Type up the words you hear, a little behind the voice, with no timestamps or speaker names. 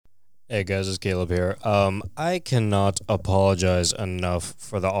Hey guys, it's Caleb here. I cannot apologize enough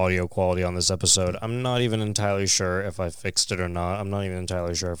for the audio quality on this episode. I'm not even entirely sure if I fixed it or not. I'm not even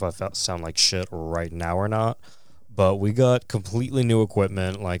entirely sure if I sound like shit right now or not. But we got completely new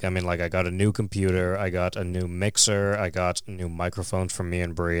equipment. I got a new computer, I got a new mixer, I got new microphones from me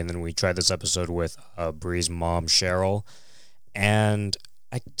and Bree, and then we tried this episode with Bree's mom, Cheryl. And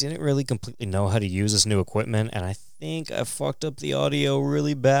I didn't really completely know how to use this new equipment, and I think I fucked up the audio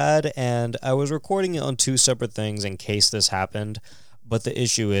really bad, and I was recording it on two separate things in case this happened. But the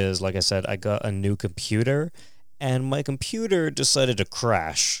issue is, like I said, I got a new computer, and my computer decided to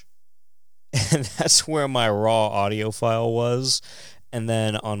crash. And that's where my raw audio file was. And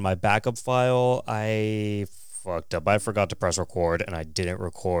then on my backup file, I fucked up. I forgot to press record, and I didn't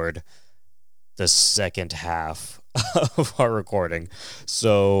record the second half of our recording.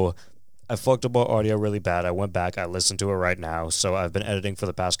 So I fucked up our audio really bad. I went back, I listened to it right now. So I've been editing for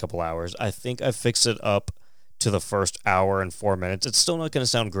the past couple hours. I think I fixed it up to the first hour and 4 minutes. It's still not going to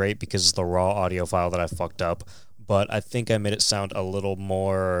sound great because it's the raw audio file that I fucked up, but I think I made it sound a little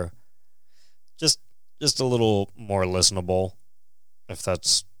more, just a little more listenable, if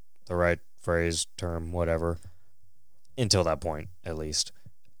that's the right phrase, term, whatever, until that point, at least.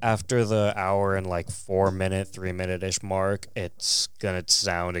 After the hour and 4-minute, 3-minute-ish mark, it's going to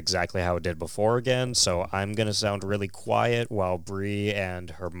sound exactly how it did before again. So I'm going to sound really quiet while Bree and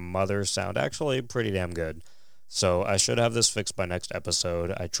her mother sound actually pretty damn good. So I should have this fixed by next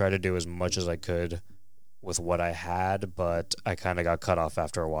episode. I tried to do as much as I could with what I had, but I kind of got cut off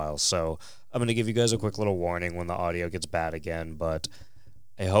after a while. So I'm going to give you guys a quick little warning when the audio gets bad again. But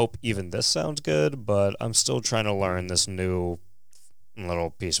I hope even this sounds good, but I'm still trying to learn this new little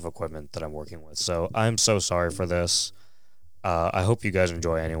piece of equipment that I'm working with. So I'm so sorry for this. I hope you guys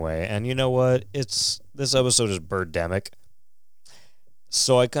enjoy anyway. And you know what? This episode is Birdemic.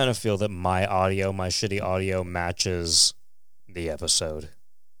 So I kind of feel that my shitty audio matches the episode.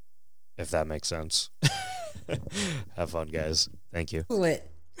 If that makes sense. Have fun, guys. Thank you.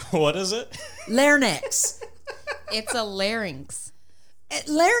 What is it? Larynx. It's a larynx.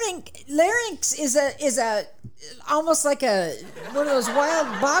 Larynx is a almost like one of those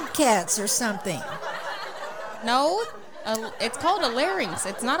wild bobcats or something. No, it's called a larynx.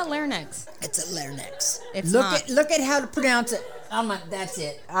 It's not a larynx. It's a larynx. Look at how to pronounce it. That's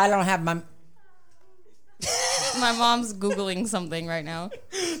it. I don't have my. My mom's Googling something right now.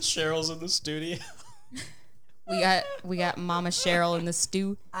 Cheryl's in the studio. We got Mama Cheryl in the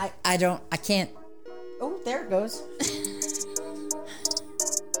stew. I can't. Oh, there it goes.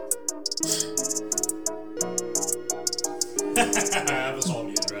 I have us all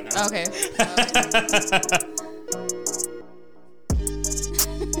muted right now. Okay.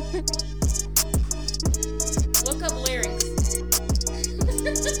 Look up larynx.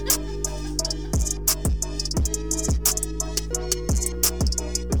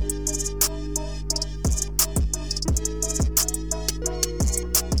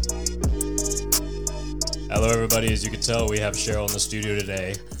 Hello, everybody. As you can tell, we have Cheryl in the studio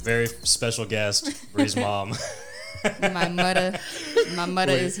today. Very special guest, Bree's mom. My mother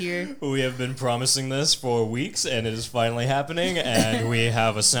is here. We have been promising this for weeks, and it is finally happening, and we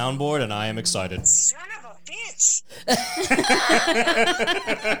have a soundboard, and I am excited. Son of a bitch!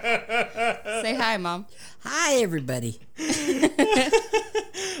 Say hi, Mom. Hi, everybody.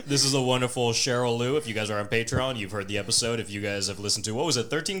 This is a wonderful Cheryl Lou. If you guys are on Patreon, you've heard the episode. If you guys have listened to, what was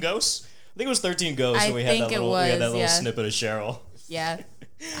it, 13 Ghosts? I think it was 13 Ghosts, and we had that little snippet of Cheryl. Yeah.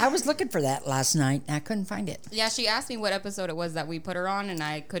 I was looking for that last night, and I couldn't find it. Yeah, she asked me what episode it was that we put her on, and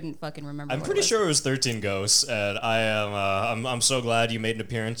I couldn't fucking remember. I'm pretty sure it was 13 Ghosts, and I am. I'm so glad you made an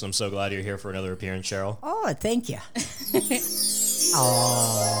appearance. I'm so glad you're here for another appearance, Cheryl. Oh, thank you.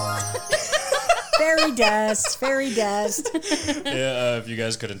 Oh, fairy dust. Yeah, if you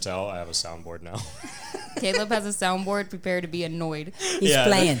guys couldn't tell, I have a soundboard now. Caleb has a soundboard. Prepare to be annoyed. He's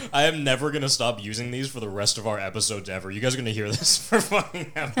playing. I am never gonna stop using these for the rest of our episodes ever. You guys are gonna hear this for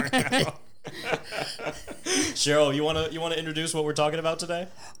fucking ever now. Cheryl, you wanna introduce what we're talking about today?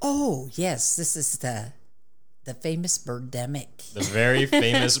 Oh yes, this is the famous Birdemic. The very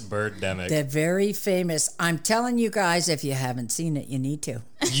famous Birdemic. The very famous. I'm telling you guys, if you haven't seen it, you need to.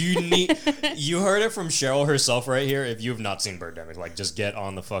 You heard it from Cheryl herself right here. If you have not seen Birdemic, just get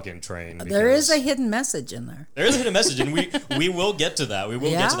on the fucking train. There is a hidden message in there. There is a hidden message, and we will get to that. We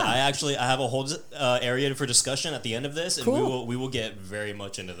will get to that. I have a whole area for discussion at the end of this, and we will get very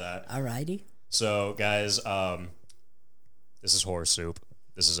much into that. Alrighty. So, guys, this is Horror Soup.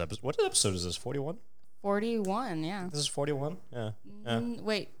 This is what episode is this? 41? 41, yeah. This is 41? Yeah.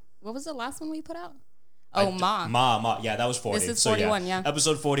 Wait, what was the last one we put out? Oh, Ma. Ma. Yeah, that was 40. This is So, 41, yeah.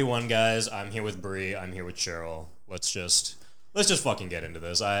 Episode 41, guys. I'm here with Bree. I'm here with Cheryl. Let's just fucking get into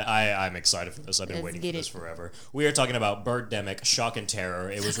this. I'm excited for this. I've been Let's waiting get for this it. forever. We are talking about Birdemic, Shock and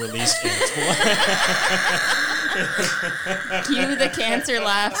Terror. It was released in Cue the cancer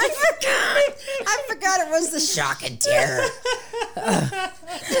laugh. I forgot it was the shock and terror.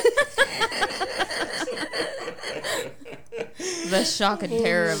 The shock and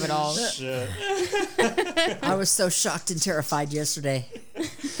terror of it all. Shit. I was so shocked and terrified yesterday.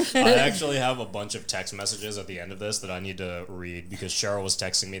 I actually have a bunch of text messages at the end of this that I need to read because Cheryl was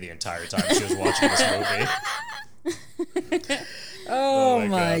texting me the entire time she was watching this movie. Oh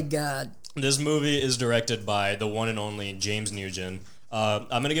my God. This movie is directed by the one and only James Nugent. I'm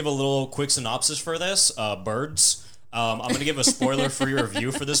going to give a little quick synopsis for this. Birds. I'm going to give a spoiler-free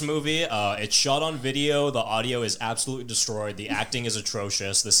review for this movie. It's shot on video. The audio is absolutely destroyed. The acting is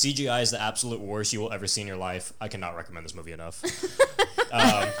atrocious. The CGI is the absolute worst you will ever see in your life. I cannot recommend this movie enough.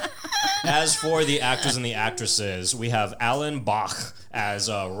 As for the actors and the actresses, we have Alan Bach as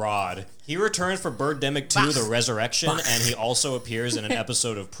Rod. He returns for Birdemic 2, The Resurrection, and he also appears in an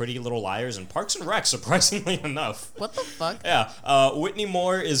episode of Pretty Little Liars and Parks and Rec, surprisingly enough. What the fuck? Yeah, Whitney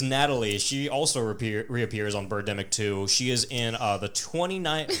Moore is Natalie. She also reappears on Birdemic 2. She is in the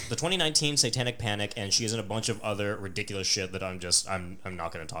 2019 Satanic Panic, and she is in a bunch of other ridiculous shit that I'm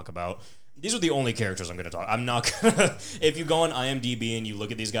not going to talk about. These are the only characters I'm going to talk. I'm not going to. If you go on IMDb and you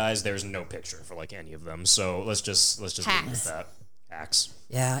look at these guys, there's no picture for like any of them. So let's just leave it at that. Hacks.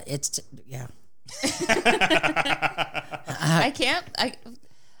 Yeah, yeah.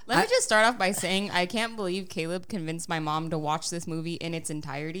 Let me just start off by saying I can't believe Caleb convinced my mom to watch this movie in its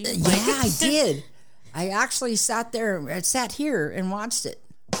entirety. Yeah, I did. I actually sat here and watched it.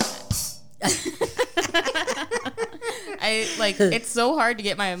 It's so hard to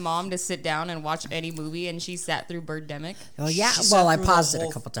get my mom to sit down and watch any movie, and she sat through Birdemic. Oh yeah, well I paused it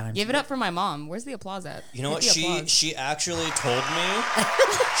a couple times. Give it up for my mom. Where's the applause at? You know what? Hit the applause. She actually told me.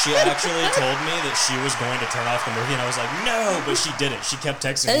 She actually told me that she was going to turn off the movie, and I was like, no, but she didn't. She kept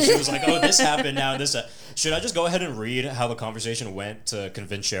texting me. She was like, oh, this happened now. Should I just go ahead and read how the conversation went to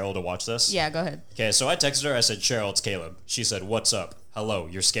convince Cheryl to watch this? Yeah, go ahead. Okay, so I texted her. I said, Cheryl, it's Caleb. She said, what's up? Hello,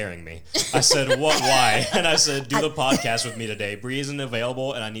 you're scaring me. I said, what, why? And I said, do the podcast with me today. Bree isn't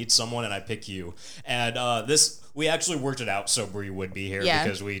available, and I need someone, and I pick you. And we actually worked it out so Bree would be here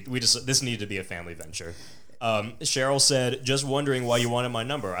because we just this needed to be a family venture. Cheryl said, just wondering why you wanted my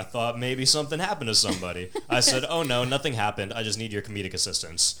number. I thought maybe something happened to somebody. I said, oh no, nothing happened. I just need your comedic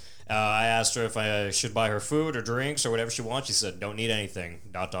assistance. I asked her if I should buy her food or drinks or whatever she wants. She said, don't need anything. ...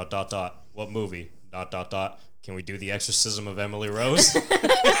 What movie? ... Can we do The Exorcism of Emily Rose?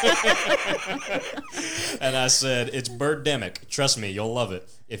 And I said, it's Birdemic. Trust me, you'll love it.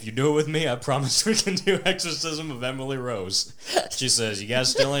 If you do it with me, I promise we can do Exorcism of Emily Rose. She says, you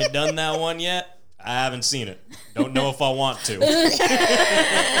guys still ain't done that one yet? I haven't seen it. Don't know if I want to. Well,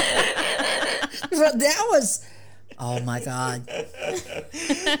 that was... Oh my God.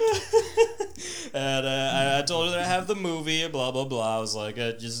 And I told her that I have the movie, blah, blah, blah. I was like,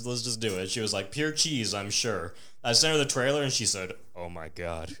 let's just do it. She was like, pure cheese, I'm sure. I sent her the trailer, and she said, oh my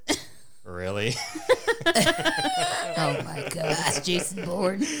God. Really? Oh my God. That's Jason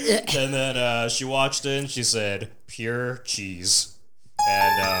Bourne. And then she watched it, and she said, pure cheese.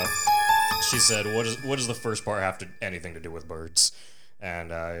 And she said, what does the first part have anything to do with birds?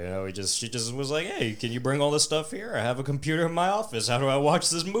 And, she just was like, hey, can you bring all this stuff here? I have a computer in my office. How do I watch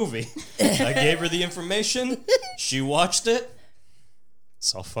this movie? I gave her the information. She watched it.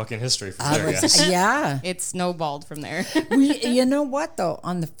 It's all fucking history from there, guys. Yeah. It snowballed from there. You know what, though?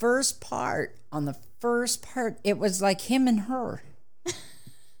 On the first part, it was like him and her.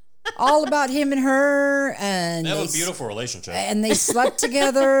 All about him and her, and They have a beautiful relationship. And they slept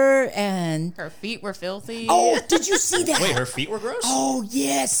together, and Her feet were filthy. oh, did you see that? Wait, her feet were gross? Oh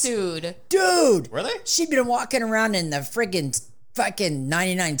yes, Dude. dude. Were they? She'd been walking around in the friggin' fucking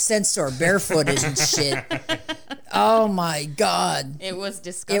 99-cent store barefooted and shit. Oh my God, It was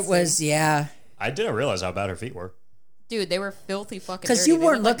disgusting. it was yeah. I didn't realize how bad her feet were. Dude, they were filthy fucking Because dirty. you They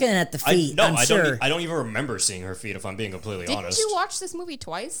weren't looked looking at the feet. I'm sure. I don't even remember seeing her feet, if I'm being completely Didn't honest. you watch this movie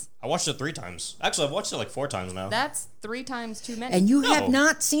twice? I watched it 3 times. Actually, I've watched it like 4 times now. That's 3 times too many. And you No. have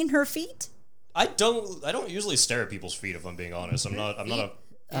not seen her feet? I don't usually stare at people's feet, if I'm being honest. I'm not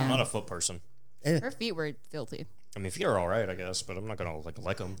a foot person. Her feet were filthy. I mean, feet are all right, I guess, but I'm not gonna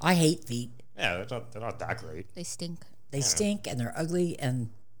like them. I hate feet. Yeah, they're not that great. They stink. They stink and they're ugly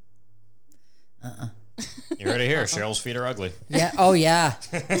and You heard it here. Cheryl's feet are ugly. Yeah. Oh, yeah.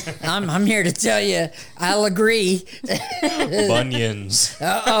 I'm here to tell you. I'll agree. Bunions.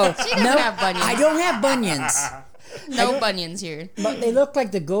 Oh, She doesn't have bunions. I don't have bunions, No bunions here. but they look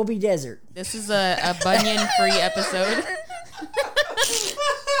like the Gobi Desert. This is a bunion-free episode.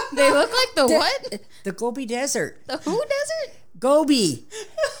 They look like the what? The Gobi Desert. The who desert? Gobi.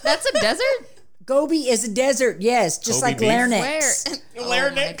 That's a desert? Gobi is a desert. Yes, just Gobi like beef? larynx. Where? Oh my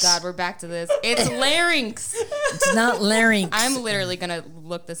Larynx. god, we're back to this. It's larynx. It's not larynx. I'm literally gonna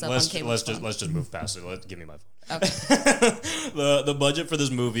look this up on Let's Cable's just phone. let's just move past it. Give me my phone. Okay. The budget for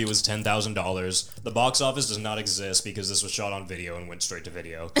this movie was $10,000. The box office does not exist because this was shot on video and went straight to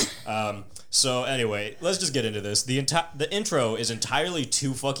video. So anyway, let's just get into this. The intro is entirely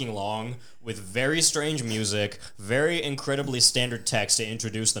too fucking long, with very strange music, very incredibly standard text to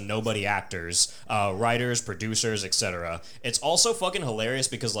introduce the nobody actors, writers, producers, etc. It's also fucking hilarious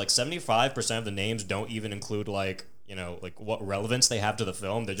because like 75% of the names don't even include like, you know, like what relevance they have to the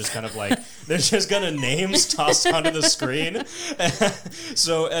film. They're just kind of like, they're just kind of names tossed onto the screen.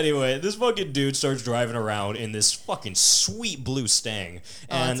 So anyway, this fucking dude starts driving around in this fucking sweet blue Stang.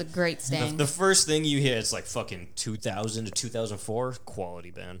 Oh, it's a great Stang. The first thing you hear, it's like fucking 2000 to 2004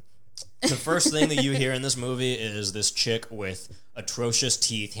 quality band. The first thing that you hear in this movie is this chick with atrocious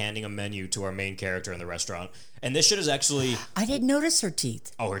teeth handing a menu to our main character in the restaurant. And this shit is actually... I didn't notice her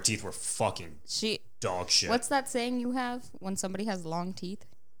teeth. Oh, her teeth were fucking dog shit. What's that saying you have when somebody has long teeth?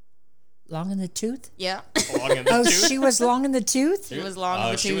 Long in the tooth? Yeah. Long in the Oh, tooth? she was long in the tooth? She was long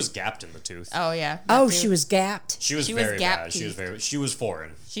in the She tooth. was gapped in the tooth. Oh yeah. Oh, that too. she was gapped. She was She was very gap bad. teeth. She was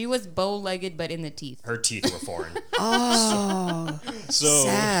foreign. She was bow-legged but in the teeth. Her teeth were foreign. Oh, So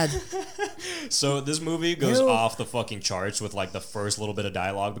sad. So this movie goes Ew. off the fucking charts with like the first little bit of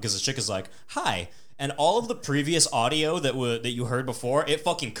dialogue because the chick is like, "Hi," and all of the previous audio that you heard before, it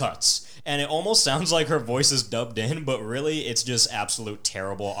fucking cuts, and it almost sounds like her voice is dubbed in, but really it's just absolute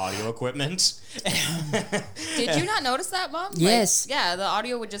terrible audio equipment. Did you not notice that, Mom? Yes. Like, yeah, the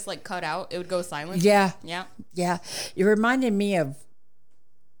audio would just like cut out. It would go silent. Yeah, Yeah. yeah. It reminded me of,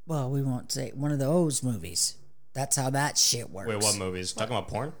 well, we won't say, one of those movies. That's how that shit works. Wait, what movies? Talking about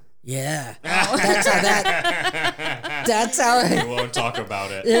porn? Yeah. That's how that. That's how. We won't talk about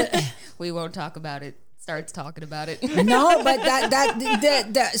it. We won't talk about it. Starts talking about it. No, but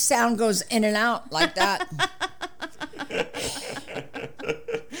that sound goes in and out like that.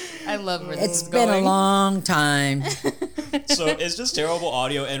 I love where this It's is been going. a long time. So it's just terrible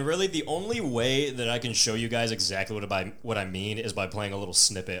audio, and really the only way that I can show you guys exactly what I mean is by playing a little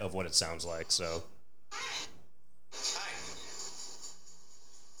snippet of what it sounds like. So.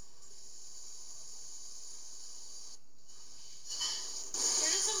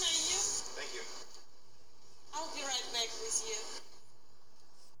 Here's the menu. Thank you. I'll be right back with you.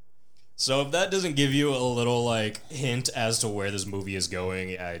 So if that doesn't give you a little like hint as to where this movie is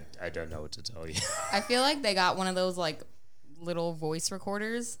going, I don't know what to tell you. I feel like they got one of those like little voice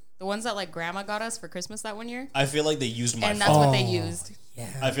recorders. The ones that like grandma got us for Christmas that one year. I feel like they used my And that's phone. what they used. Yeah.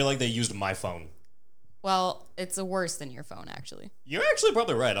 I feel like they used my phone. Well, it's worse than your phone actually. You're actually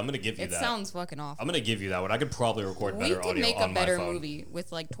probably right. I'm gonna give you It that. sounds fucking awful. I'm gonna give you that one. I could probably record We better could audio make a on better my phone. movie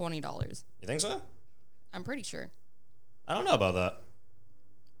with like $20. You think so? I'm pretty sure. I don't know about that.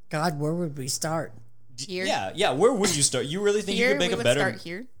 God, where would we start? Here. Yeah. Where would you start? You really think you Here could make we a would better? start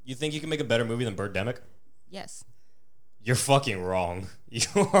here. You think you can make a better movie than Birdemic? Yes. You're fucking wrong. You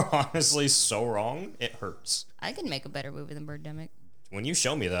are honestly so wrong. It hurts. I can make a better movie than Birdemic. When you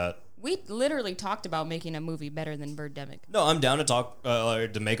show me that. We literally talked about making a movie better than Birdemic. No, I'm down to talk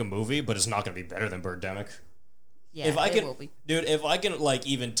to make a movie, but it's not gonna be better than Birdemic. Yeah, If I it can, will be. dude, if I can like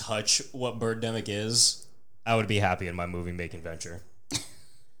even touch what Birdemic is, I would be happy in my movie making venture.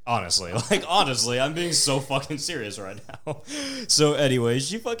 Honestly, I'm being so fucking serious right now. So anyway,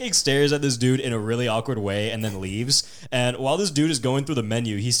 she fucking stares at this dude in a really awkward way and then leaves. And while this dude is going through the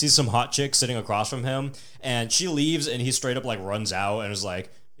menu, he sees some hot chick sitting across from him, and she leaves, and he straight up like runs out and is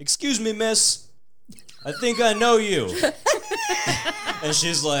like, "Excuse me, miss, I think I know you." And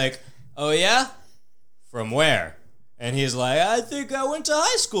she's like, "Oh yeah? From where?" And he's like, "I think I went to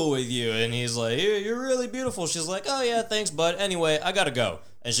high school with you." And he's like, "You're really beautiful." She's like, "Oh yeah, thanks, bud. Anyway, I gotta go."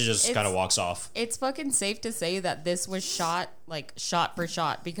 And she just kind of walks off. It's fucking safe to say that this was shot like shot for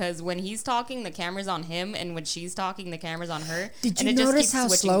shot because when he's talking, the camera's on him, and when she's talking, the camera's on her. Did and you it just notice keeps how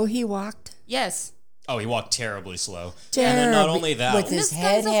switching. slow he walked? Yes. Oh, he walked terribly slow. And then not Terribly- only that, with his This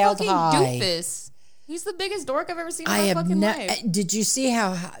head guy's a held fucking high. doofus. He's the biggest dork I've ever seen in I my have fucking not. life. Did you see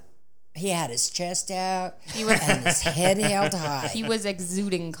how he had his chest out He was and his head held high? he was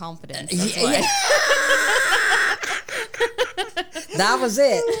exuding confidence. That's Yeah, why. yeah. That was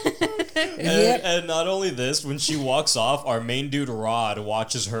it. Yep. And not only this, when she walks off, our main dude Rod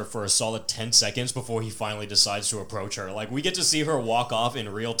watches her for a solid 10 seconds before he finally decides to approach her. Like, we get to see her walk off in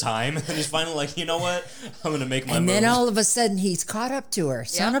real time, and he's finally like, you know what? I'm gonna make my And move. then all of a sudden he's caught up to her.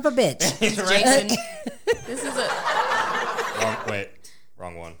 Son of a bitch. Jason. This is a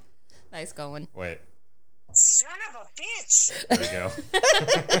Wrong one. nice going. Wait. Son of a bitch! There we go.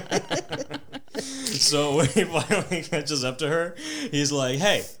 So when he finally catches up to her, he's like,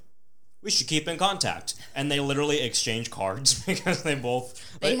 hey, we should keep in contact. And they literally exchange cards because they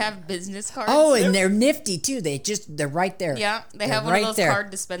both... They have business cards. Oh, and they're nifty too. They're right there. yeah, they They're have one right of those there. card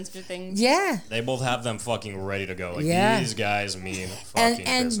dispenser things. Yeah. They both have them fucking ready to go. Like, Yeah. these guys mean fucking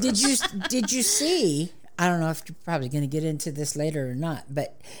And business. did you see? I don't know if you're probably going to get into this later or not,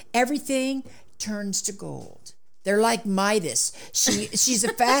 but everything turns to gold. They're like Midas. She's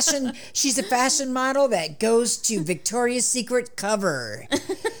a fashion model that goes to Victoria's Secret cover,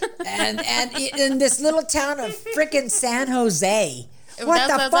 and in this little town of frickin' San Jose. What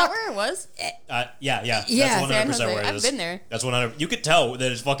that's, the that's fuck? that where it was? Yeah. Yeah, That's 100% San Jose. where it I've is. been there. That's 100. You could tell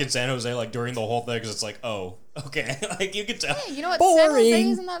that it's fucking San Jose, like, during the whole thing, because it's like, oh, okay. Like, you could tell. Hey, you know what? San Jose Boring.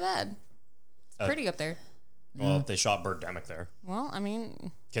 isn't that bad. It's pretty up there. Well, they shot Birdemic there. Well, I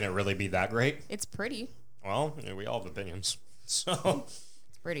mean, Can it really be that great? it's pretty. Well, we all have opinions. So... It's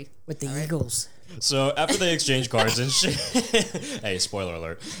pretty. With the Eagles. So after they exchange cards and shit, hey, spoiler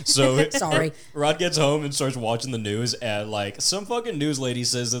alert. So Sorry. Rod gets home and starts watching the news, and like some fucking news lady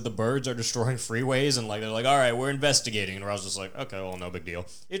says that the birds are destroying freeways, and like they're like, all right, we're investigating, and Rod's just like, okay, well, no big deal.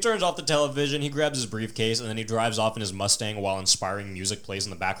 He turns off the television, he grabs his briefcase, and then he drives off in his Mustang while inspiring music plays in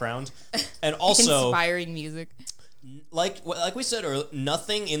the background. And also, Inspiring music. like we said earlier,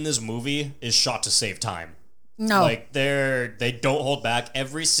 nothing in this movie is shot to save time. No. Like they don't hold back.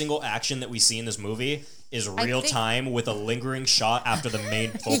 Every single action that we see in this movie is real think- time with a lingering shot after the main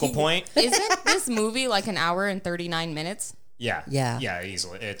focal point. Isn't this movie like an hour and 39 minutes? Yeah. Yeah. Yeah,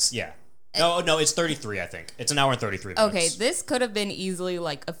 easily. It's No, it's 33, I think. It's an hour and 33 minutes. Okay, this could have been easily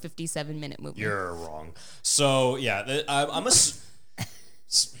like a 57-minute movie. You're wrong. So, yeah,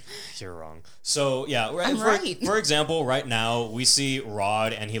 you're wrong. So, yeah, I'm right. For example, right now, we see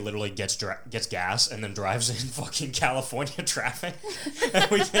Rod, and he literally gets gas and then drives in fucking California traffic. And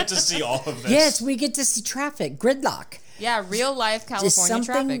we get to see all of this. Yes, we get to see traffic, gridlock. Yeah, real life California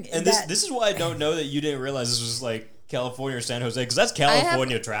something- traffic. And this is why I don't know that you didn't realize this was like California or San Jose, because that's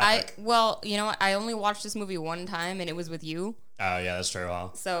California traffic. Well, you know what? I only watched this movie one time, and it was with you. Oh, yeah, that's true, huh?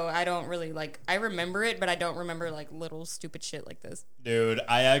 So I don't really I remember it, but I don't remember like little stupid shit like this. Dude,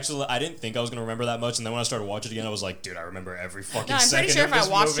 I didn't think I was going to remember that much, and then when I started watching it again, I was like, dude, I remember every fucking No, I'm second pretty sure of if I this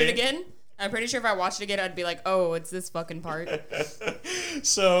watched movie. it again, I'd be like, oh, it's this fucking part.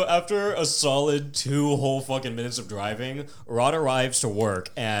 So, after a solid 2 whole fucking minutes of driving, Rod arrives to work,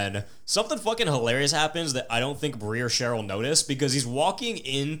 and something fucking hilarious happens that I don't think Brie or Cheryl noticed, because he's walking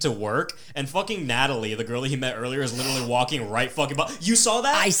into work, and fucking Natalie, the girl that he met earlier, is literally walking right fucking by. You saw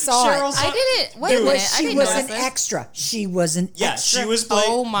that? I saw it. Cheryl I didn't. Wait a It minute. was, I she didn't was notice an this. extra. She was an Yeah, extra. she was playing.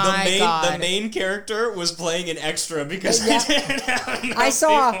 Oh my the God. main character was playing an extra because Yeah. they didn't have enough I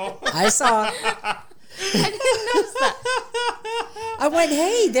saw. people. I saw. I didn't notice that. I went,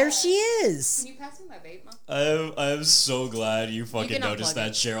 hey, there she is. Can you pass me my vape, Mom? I'm so glad you fucking can noticed unplug that,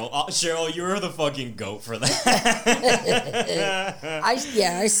 it. Cheryl. Cheryl, you're the fucking goat for that.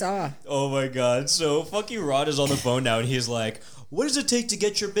 I saw. Oh my god. So fucking Rod is on the phone now, and he's like, "What does it take to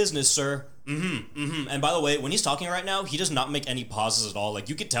get your business, sir?" And by the way, when he's talking right now, he does not make any pauses at all. Like,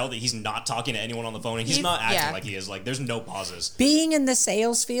 you could tell that he's not talking to anyone on the phone, and he's not acting like he is. Like, there's no pauses. Being in the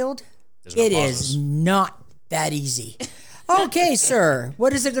sales field, There's no it pauses. is not that easy. Okay, sir.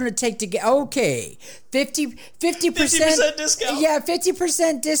 What is it going to take to get? Okay, 50% 50% discount? Yeah,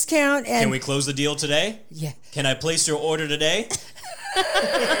 50% discount, and Can we close the deal today? yeah. Can I place your order today?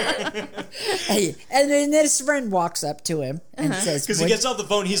 Hey, and then his friend walks up to him and says, Because he "What- gets off the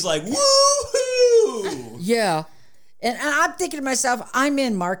phone, he's like, woohoo! Yeah. And I'm thinking to myself, I'm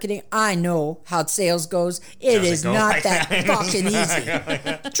in marketing. I know how sales goes. It Doesn't is go not like that that. fucking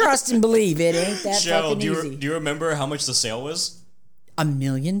easy. Trust and believe it ain't that Cheryl, fucking do you, easy. do you remember how much the sale was? $1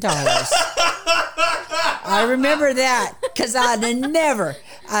 million. I remember that because I'd have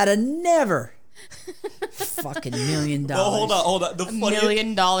never fucking $1 million. Oh, hold on. The $1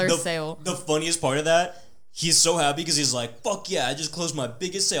 million sale. The funniest part of that, he's so happy because he's like, fuck yeah, I just closed my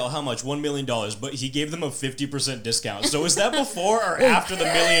biggest sale. How much? $1 million. But he gave them a 50% discount. So is that before or after the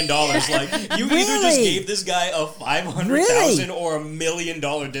 $1 million? Like, you either just Really? gave this guy a $500,000 or $1 million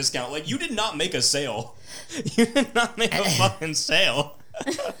discount. Like, you did not make a sale. You did not make a fucking sale.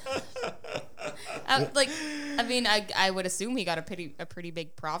 Like, I mean, I would assume he got a pretty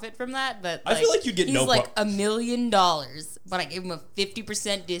big profit from that, but I feel like you'd get he's no like $1 million, but I gave him a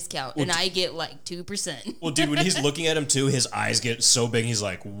 50% discount, and I get like 2%. Well, dude, when he's looking at him too, his eyes get so big. He's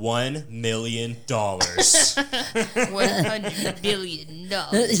like, $1 million. $100 billion.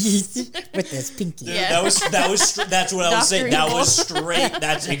 With this pinky. Dude, Yeah. that's what I was saying. Dr. That Evil. was straight.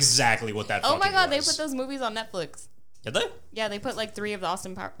 That's exactly what that. Oh my fucking god, they was. put those movies on Netflix. Did they? Yeah, they put like 3 of the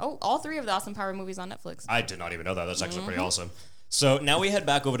Austin Power. Oh, all 3 of the Austin Power movies on Netflix. I did not even know that. That's actually pretty awesome. So now we head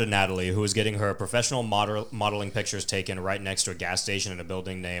back over to Natalie, who is getting her professional modeling pictures taken right next to a gas station in a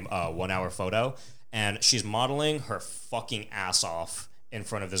building named 1 Hour Photo. And she's modeling her fucking ass off in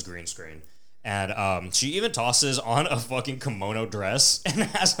front of this green screen. And she even tosses on a fucking kimono dress and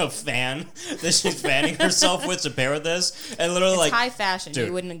has a fan that she's fanning herself with to pair with this. And literally, It's like, high fashion. dude,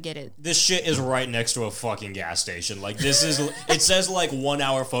 You wouldn't get it. this shit is right next to a fucking gas station. Like, this is, it says like 1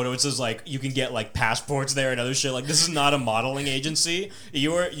 Hour Photo. It says like you can get like passports there and other shit. Like, this is not a modeling agency.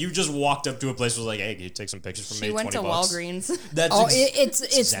 You just walked up to a place and was like, hey, can you take some pictures for me? She went to 20 bucks. Walgreens. That's Oh,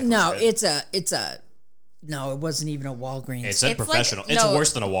 exactly it's a. No, it wasn't even a Walgreens. it said It's like- professional. It's no.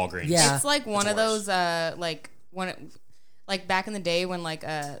 worse than a Walgreens. Yeah. It's like one It's of worse. those like back in the day when like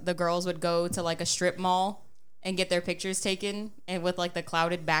the girls would go to like a strip mall and get their pictures taken and with like the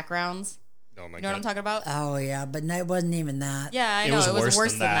clouded backgrounds. Oh my You know what I'm talking about? Oh yeah, but no, it wasn't even that. Yeah, I It know. was, It was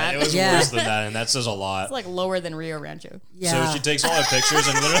worse than that. It was Yeah. worse than that, and that says a lot. It's like lower than Rio Rancho. Yeah. So she takes all her pictures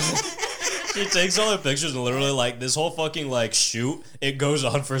and literally she takes all her pictures and literally like this whole fucking like shoot, it goes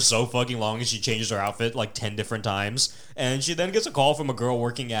on for so fucking long and she changes her outfit like 10 different times. And she then gets a call from a girl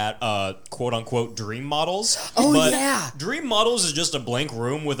working at quote unquote Dream Models. Oh, But yeah. Dream Models is just a blank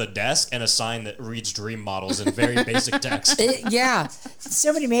room with a desk and a sign that reads Dream Models in very basic text. Yeah,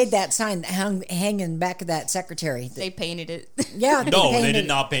 somebody made that sign that hang in back of that secretary. They painted it. Yeah, No, they painted did it.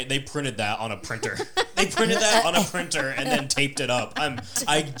 not paint. They printed that on a printer. They printed that on a printer and then taped it up.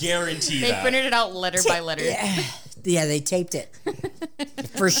 I guarantee They that. printed it out letter by letter. Yeah, they taped it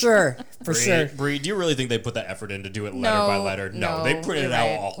for sure, for sure. Bree, do you really think they put that effort in to do it letter No, by letter? No, no, they printed you're it out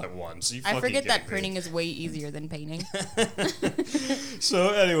right. all at once. You I fucking forget that kidding me? printing is way easier than painting. So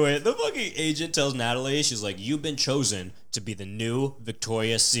anyway, the fucking agent tells Natalie, she's like, you've been chosen to be the new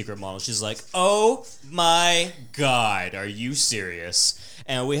Victoria's Secret model. She's like, oh my God, are you serious?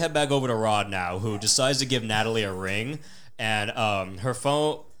 And we head back over to Rod now, who decides to give Natalie a ring. And her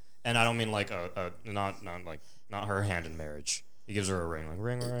phone, and I don't mean like not her hand in marriage. He gives her a ring, like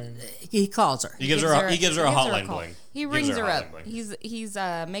ring. He calls her. He gives her a hotline call. bling. He Gives rings a her up. hotline bling. He's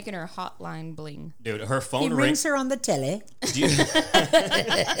making her hotline bling. Dude, her phone He ring. rings her on the telly.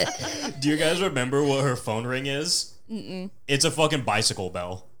 Do you guys remember what her phone ring is? It's a fucking bicycle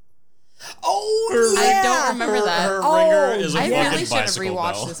bell. Oh yeah, I don't remember that. Her Oh, ringer is a I fucking really should have bicycle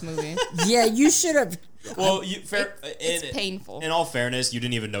rewatched bell. this movie. Yeah, you should have. Well, It's painful. In all fairness, you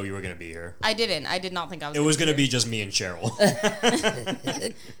didn't even know you were gonna be here. I didn't. I did not think I was. It was gonna be be just me and Cheryl.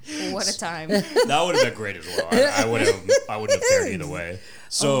 what a time. That would have been great as well. I wouldn't have cared either way.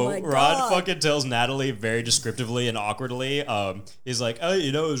 So Oh my Rod God. fucking tells Natalie very descriptively and awkwardly, he's like, oh,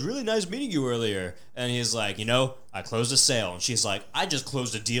 it was really nice meeting you earlier. And he's like, I closed a sale. And she's like, I just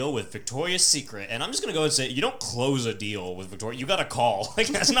closed a deal with Victoria's Secret. And I'm just gonna go and say, you don't close a deal with Victoria. You got a call. Like,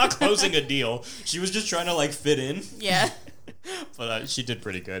 that's not closing a deal. She was just trying to like fit in. Yeah. But she did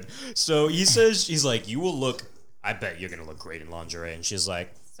pretty good. So he says, he's like, you will look, I bet you're gonna look great in lingerie. And she's like,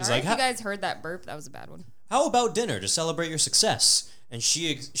 Sorry if you guys heard that burp. That was a bad one. how about dinner to celebrate your success? And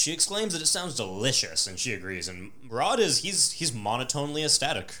she exclaims that it sounds delicious, and she agrees. And Rod he's monotonely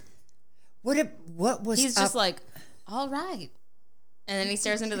ecstatic. What was He's up? just like, all right. And then he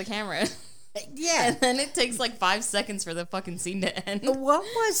stares into the camera. yeah. And then it takes like 5 seconds for the fucking scene to end.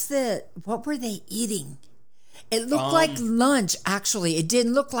 What were they eating? It looked like lunch, actually. It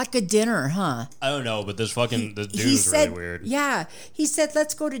didn't look like a dinner, huh? I don't know, but this dude He is said, really weird. Yeah. He said,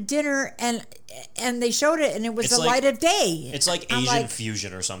 let's go to dinner, and they showed it, and it was It's the like- light of day. It's like I'm Asian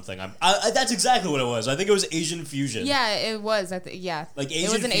fusion or something. That's exactly what it was. I think it was Asian fusion. Yeah, it was. Yeah. Like it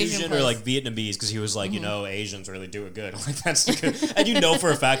Asian was an fusion Asian or place. like Vietnamese, because he was like, Asians really do it good. Like that's the good. And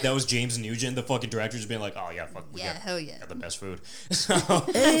for a fact that was James Nugent, the fucking director, just being like, oh yeah, fuck, we Yeah, got, hell yeah. got the best food. So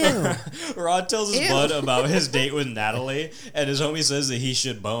Ew. Rod tells his Ew. bud about his date with Natalie, and his homie says that he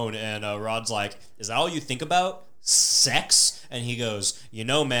should bone, and Rod's like, is that all you think about? Sex? And he goes,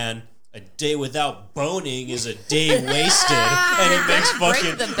 man, a day without boning is a day wasted. And he makes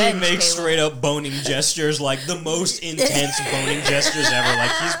Break the bench, Caleb. straight up boning gestures, like the most intense boning gestures ever.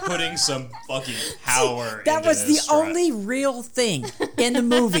 Like he's putting some fucking power That into was the this strut. only real thing in the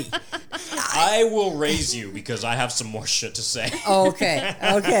movie. I will raise you because I have some more shit to say.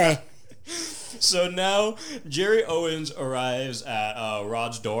 Okay. So now Jerry Owens arrives at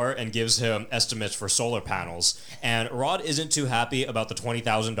Rod's door and gives him estimates for solar panels. And Rod isn't too happy about the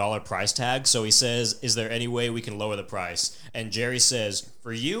 $20,000 price tag, so he says, "Is there any way we can lower the price?" And Jerry says,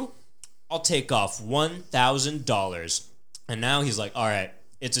 "For you, I'll take off $1,000. And now he's like, "All right,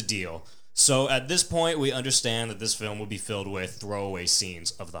 it's a deal." So at this point, we understand that this film will be filled with throwaway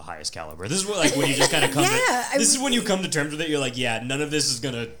scenes of the highest caliber. This is what, like, when you just kind of come is when you come to terms with it. You're like, yeah, none of this is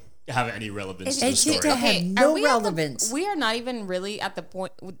gonna have any relevance to the It story. to have Are no we at the- relevance. we are not even really at the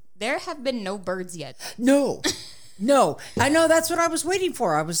point. There have been no birds yet. No, no. I know that's what I was waiting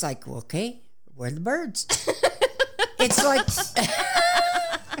for. I was like, okay, where are the birds? It's like,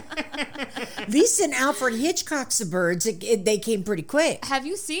 at least in Alfred Hitchcock's The Birds, they came pretty quick. Have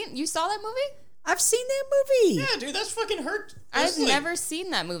you seen? You saw that movie? I've seen that movie. Yeah, dude, that's fucking hurt. I've never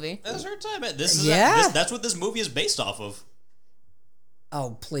seen that movie. That's her time. This is Yeah. that's what this movie is based off of.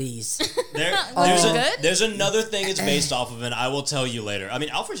 Oh, please. There's another thing it's based off of, and I will tell you later. I mean,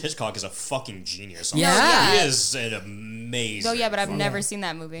 Alfred Hitchcock is a fucking genius. Yeah. He is an amazing. Oh yeah, but I've never seen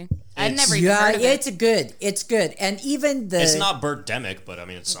that movie. I'd never even Yeah, heard of it. it's good. And even the... It's not Birdemic, but I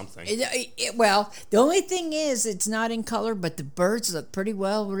mean, it's something. well, the only thing is it's not in color, but the birds look pretty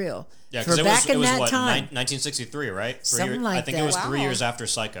well real. Yeah, For because back it in was that what, time. 1963, right? Something like I think that. it was 3 Wow. years after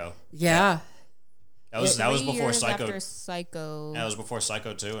Psycho. Yeah. That was 3 before years Psycho. After Psycho. That was before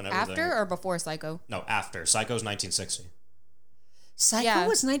Psycho 2 and everything. After or before Psycho? No, after. Psycho's 1960. Psycho Yeah.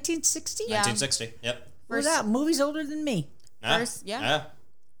 was 1960? Yeah. 1960. Yep. Where's that? Movie's older than me. First- yeah.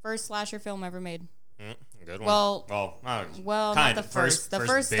 First slasher film ever made. Good one. Well, kind not the of. first. The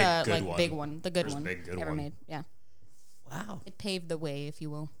first big, good like one. big one, the good First one big, good ever one. made. Yeah, Wow. it paved the way, if you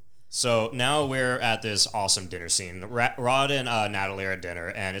will. So now we're at this awesome dinner scene. Rod and Natalie are at dinner,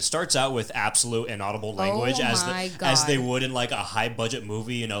 and it starts out with absolute inaudible language my as they God. would in like a high budget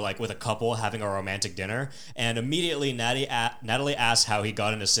movie, you know, like with a couple having a romantic dinner. And immediately Natalie asks how he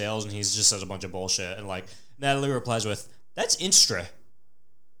got into sales, and he just says a bunch of bullshit. And like Natalie replies with, "That's Instra."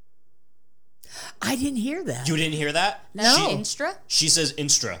 I didn't hear that. You didn't hear that? No. Instra? She says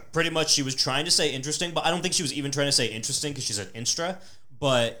Instra. Pretty much, she was trying to say interesting, but I don't think she was even trying to say interesting because she said Instra.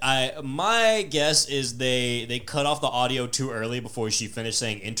 But my guess is they cut off the audio too early before she finished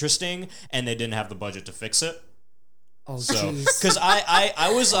saying interesting, and they didn't have the budget to fix it. Oh, So, jeez. because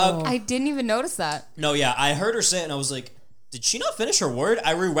I was I didn't even notice that. no, yeah, I heard her say it, and I was like, did she not finish her word?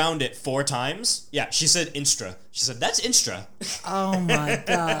 I rewound it 4 times. Yeah, she said Instra. She said, "That's Instra." Oh, my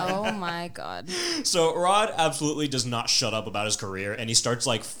God. Oh my God. So Rod absolutely does not shut up about his career, and he starts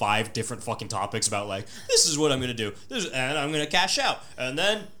like 5 different fucking topics about like, this is what I'm gonna do, and I'm gonna cash out, and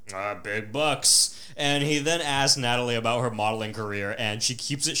then big bucks. And he then asks Natalie about her modeling career, and she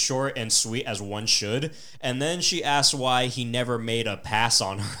keeps it short and sweet as one should. And then she asks why he never made a pass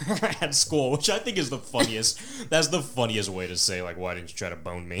on her at school, which I think is the funniest. That's the funniest way to say like, why didn't you try to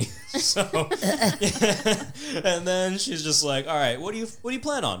bone me? So. And then she's just like, "All right, what do you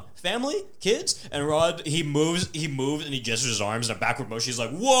plan on? Family, kids?" And Rod, he moves, and he gestures his arms in a backward motion. He's like,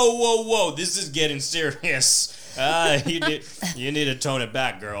 "Whoa, this is getting serious. You need to tone it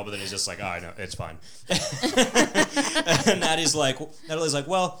back, girl." But then he's just like, "Oh, no, it's fine." And Natalie's like,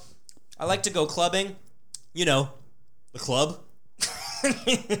 "Well, I like to go clubbing, you know, the club."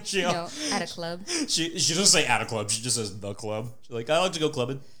 You know, at a club. She doesn't say at a club. She just says the club. She's like, "I like to go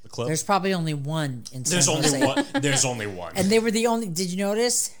clubbing, the club." There's probably only one in San There's only Jose. one. There's only one. And they were the only... Did you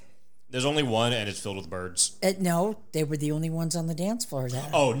notice? There's only one, and it's filled with birds. No, they were the only ones on the dance floor.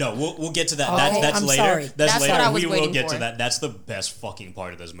 Oh no, we'll get to that. Okay, That's I'm later. sorry. That's That's later. what I was We will waiting get to for. that. That's the best fucking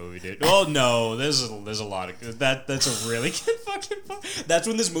part of this movie, dude. Oh no, there's a lot of that's a really good fucking part. That's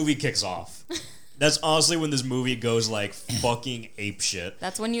when this movie kicks off. That's honestly when this movie goes like fucking ape shit.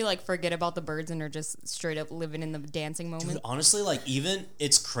 That's when you like forget about the birds and are just straight up living in the dancing moment. Honestly, like even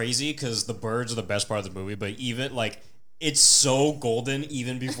it's crazy because the birds are the best part of the movie, but even like it's so golden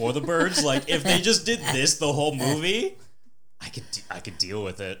even before the birds. Like if they just did this the whole movie, I could deal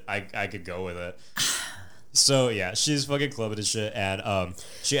with it. I could go with it. So yeah, she's fucking clubbing and shit, and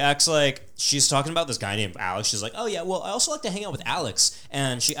she acts like she's talking about this guy named Alex. She's like, "Oh yeah, well I also like to hang out with Alex,"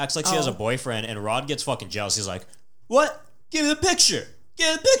 and she acts like she has a boyfriend. And Rod gets fucking jealous. He's like, "What? Give me the picture.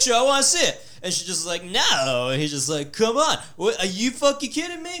 Get the picture. I want to see it." And she's just like, "No." And he's just like, "Come on. What? Are you fucking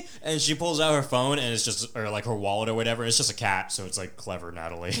kidding me?" And she pulls out her phone, and it's just or like her wallet or whatever. And it's just a cat, so it's like clever,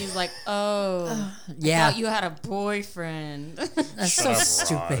 Natalie. He's like, "Oh, yeah. I thought you had a boyfriend." That's Shut so up,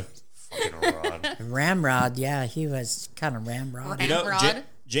 stupid. Rod. Fucking Rod. Ramrod, yeah, he was kind of ramrod. You know, Rod?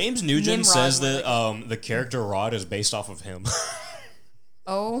 James Nugent Nimrod, says more that the character Rod is based off of him.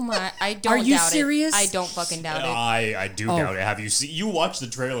 Oh my! I don't. Are you doubt serious? It. I don't fucking doubt it. I do doubt it. Have you seen? You watched the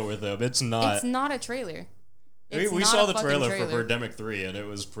trailer with him. It's not. It's not a trailer. We It's not saw a the fucking trailer for Birdemic 3, and it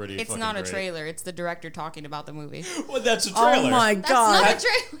was pretty. It's fucking not a great. trailer. It's the director talking about the movie. Well, that's a trailer. Oh my That's god! not a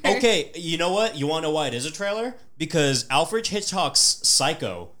trailer. Okay, you know what? You want to know why it is a trailer? Because Alfred Hitchcock's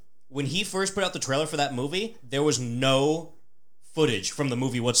Psycho, when he first put out the trailer for that movie, there was no footage from the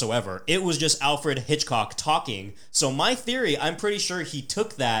movie whatsoever. It was just Alfred Hitchcock talking. So my theory, I'm pretty sure he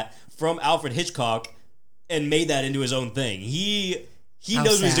took that from Alfred Hitchcock and made that into his own thing. He How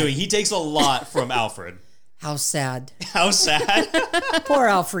knows what he's sad. doing. He takes a lot from Alfred. How sad. How sad. Poor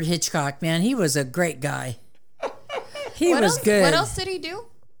Alfred Hitchcock, man. He was a great guy. He What was else? good. What else did he do?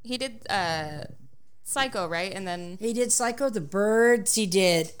 He did Psycho, right? And then He did Psycho, The Birds. He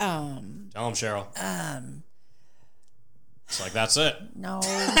did Tell him, Cheryl. It's like, that's it. no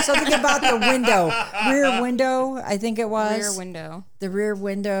something about the window, Rear Window. I think it was Rear Window. The Rear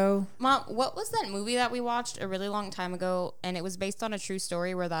Window. Mom, what was that movie that we watched a really long time ago? And it was based on a true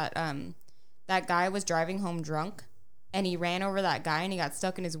story where that that guy was driving home drunk, and he ran over that guy, and he got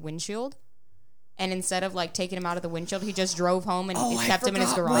stuck in his windshield. And instead of like taking him out of the windshield, he just drove home and Oh, kept I him in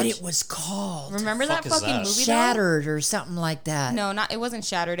his forgot garage. what it was called. Remember that fuck is fucking that? movie? though? Shattered or something like that. No, not it wasn't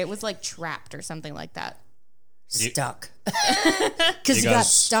Shattered. It was like Trapped or something like that. Stuck. Because he got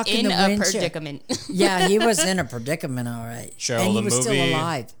guys- stuck in, In the a windshield. predicament. Yeah, he was in a predicament, all right. Cheryl, and he the was movie, still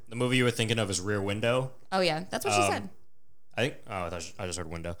alive. the movie you were thinking of is Rear Window. Oh yeah, that's what she said. I think. Oh, I just heard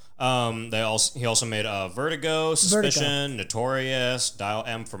Window. He also made Vertigo, Suspicion, Notorious, Dial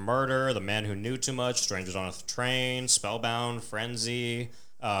M for Murder, The Man Who Knew Too Much, Strangers on a Train, Spellbound, Frenzy,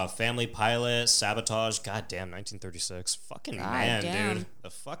 Family Pilot, Sabotage. God damn, 1936. Fucking God man, damn. dude. The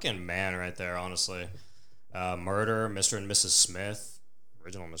fucking man right there. Honestly, Murder, Mr. and Mrs. Smith,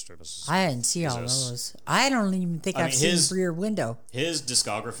 original Mr. and Mrs. Smith. I didn't see all Jesus. those. I don't even think I I've mean, seen his- Rear Window. His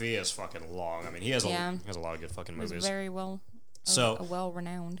discography is fucking long. I mean, he has Yeah. a lot of good fucking It was movies. very well. So- well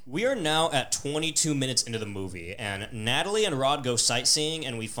renowned. We are now at 22 minutes into the movie, and Natalie and Rod go sightseeing,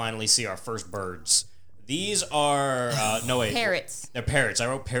 and we finally see our first birds. These are no wait, Parrots. They're parrots. I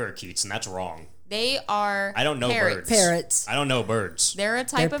wrote parakeets, and that's wrong. They are. I don't know parrots. birds. Parrots. I don't know birds. They're a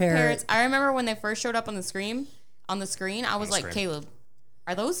type They're of parrot. parrots. I remember when they first showed up on the screen. I was the like, screen. Caleb,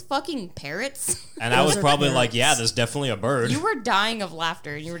 are those fucking parrots? And I was Those are probably like, parrots. yeah, there's definitely a bird. You were dying of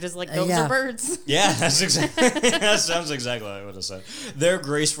laughter. You were just like, those yeah. are birds. Yeah, that's exactly. That sounds exactly like what I said. They're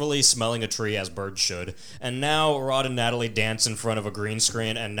gracefully smelling a tree as birds should. And now Rod and Natalie dance in front of a green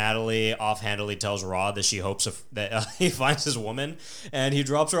screen, and Natalie offhandedly tells Rod that she hopes that he finds his woman, and he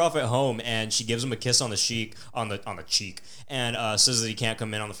drops her off at home, and she gives him a kiss on the cheek, and says that he can't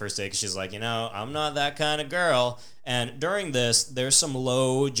come in on the first day because she's like, I'm not that kind of girl. And during this, there's some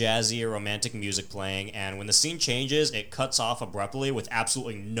low, jazzy, romantic music playing, and when the scene changes, it cuts off abruptly with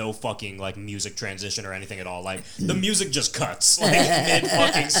absolutely no fucking, like, music transition or anything at all. Like, the music just cuts, like,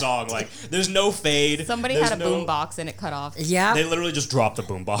 mid-fucking song. Like, there's no fade. Somebody There's had a no- boom box and it cut off. Yeah. They literally just dropped the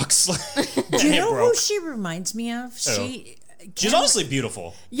boombox. Do you It know who broke. she reminds me of? She's honestly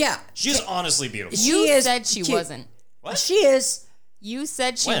beautiful. Yeah. She's honestly beautiful. You is said she cute. wasn't. What? She is. You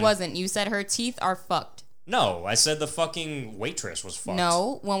said she When? wasn't. You said her teeth are fucked. No, I said the fucking waitress was fucked.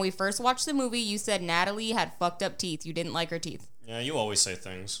 No, when we first watched the movie, you said Natalie had fucked up teeth. You didn't like her teeth. Yeah, you always say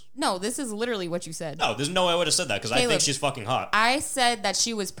things. No, this is literally what you said. No, there's no way I would have said that because I think Caleb. she's fucking hot. I said that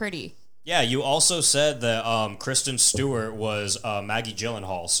she was pretty. Yeah, you also said that Kristen Stewart was Maggie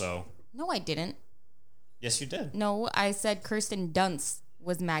Gyllenhaal, so... No, I didn't. Yes, you did. No, I said Kirsten Dunst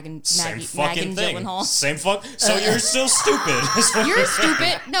was Maggie Same fucking thing. Gyllenhaal. Same fuck. So you're still stupid. You're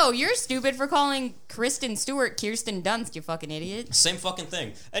stupid. No, you're stupid for calling Kristen Stewart Kirsten Dunst. You fucking idiot. Same fucking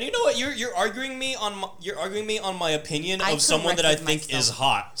thing. And you know what? You're arguing me on my opinion I of someone that I corrected think myself. is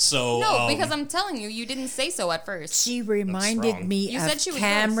hot. So No, because I'm telling you, you didn't say so at first. She reminded wrong. me You of said she was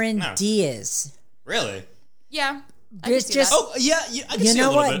Cameron gross. No. Diaz. really. Yeah. I can It's see just- that. Oh yeah, I can You see a know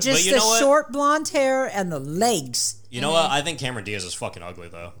little what? bit. Just but you the know what? short blonde hair and the legs. You know what? I think Cameron Diaz is fucking ugly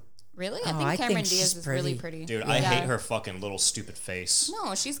though. Really? Oh, I I think think Cameron she's Diaz is really pretty. pretty. Dude, I Yeah. hate her fucking little stupid face.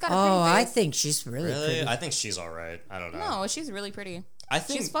 No, she's got a pretty Oh, I face. think she's really Really? pretty. I think she's all right. I don't know. No, she's really pretty. I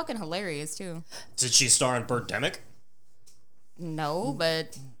think. She's fucking hilarious too. Did she star in Birdemic? No,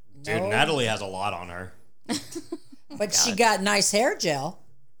 but Dude, Natalie has a lot on her. But she got nice hair gel.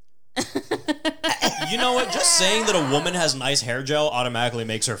 You know what? Just saying that a woman has nice hair gel automatically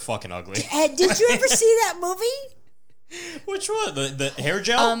makes her fucking ugly. Hey, did you ever see that movie? Which one? The hair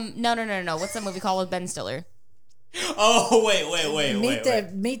gel? no. What's that movie called with Ben Stiller? Oh, wait.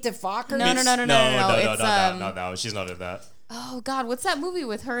 Meet the Fokker? No. No, It's no. She's not in that. Oh God, what's that movie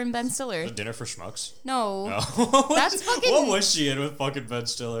with her and Ben Stiller? Dinner for Schmucks. No, No. That's fucking- What was she in with fucking Ben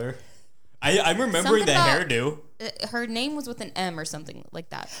Stiller? I'm remembering Something the about- hairdo. Her name was with an M or something like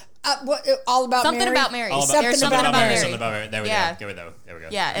that. What? All about Something Mary? about Mary. All about, There's something about Mary. Mary. Something about Mary. There we Yeah. go. There we go.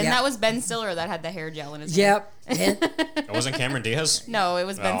 Yeah, and Yeah. that was Ben Stiller that had the hair gel in his hair. Yep. And It wasn't Cameron Diaz? No, it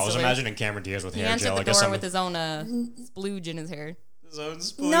was No, Ben I was Stiller. imagining Cameron Diaz with He hair answered gel. the I guess door I'm with his own splooge in his hair. his own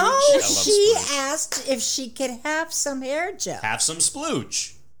splooge. no, I love she splooge. asked if she could have some hair gel. Have some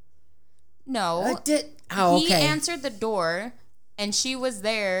splooge. No, Oh, he okay. answered the door, and she was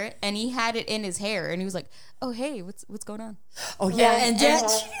there, and he had it in his hair, and he was like, "Oh, hey, what's going on?" Oh yeah, and that.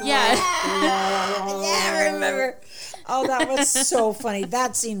 Yeah, Yeah, I remember. Oh, that was so funny.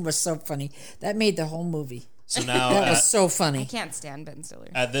 That scene was so funny. That made the whole movie. So now That was so I funny. can't stand Ben Stiller.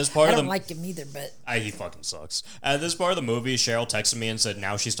 at this part I of the don't like him either, but he fucking sucks. At this part of the movie, Cheryl texted me and said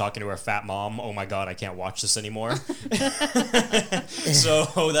now she's talking to her fat mom. Oh my god, I can't watch this anymore.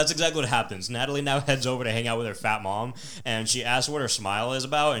 So that's exactly what happens. Natalie now heads over to hang out with her fat mom, and she asks what her smile is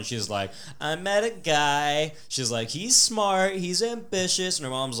about, and she's like, I met a guy. She's like, he's smart, he's ambitious, and her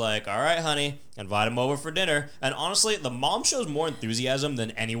mom's like, all right, honey, invite him over for dinner. And honestly, the mom shows more enthusiasm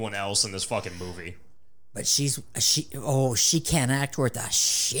than anyone else in this fucking movie. she can't act worth a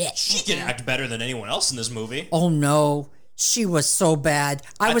shit. She can act better than anyone else in this movie. Oh no. She was so bad.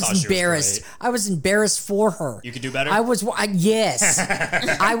 I was thought she was embarrassed. great. I was embarrassed for her. You could do better? Yes.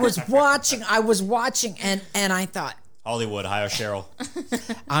 I was watching and I thought, Hollywood, hire Cheryl.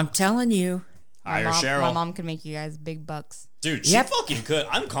 I'm telling you, Hire my Cheryl. mom could make you guys big bucks. Dude, she Yep. fucking could.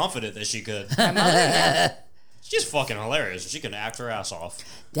 I'm confident that she could. She's fucking hilarious. She can act her ass off.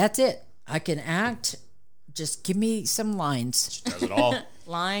 that's it. I can act. Just give me some lines. Does it all.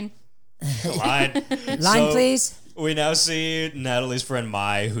 Line. Lied. Line, please. We now see Natalie's friend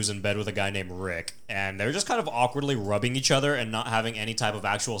Mai, who's in bed with a guy named Rick, and they're just kind of awkwardly rubbing each other and not having any type of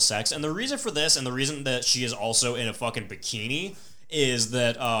actual sex. And the reason for this, and the reason that she is also in a fucking bikini, is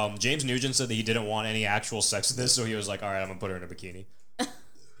that James Nugent said that he didn't want any actual sex with this, so he was like, all right, I'm gonna put her in a bikini.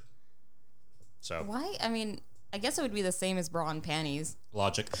 So Why? I mean, I guess it would be the same as bra and panties.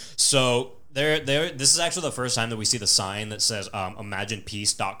 logic. So this is actually the first time that we see the sign that says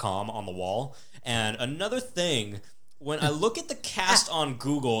imaginepeace.com on the wall. And another thing, when I look at the cast on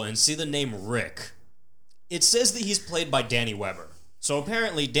Google and see the name Rick, it says that he's played by Danny Weber. So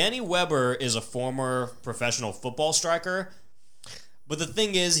apparently Danny Weber is a former professional football striker. But the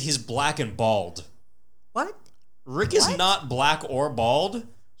thing is, he's black and bald. What? Rick is not black or bald.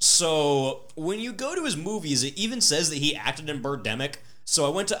 So when you go to his movies, it even says that he acted in Birdemic. So I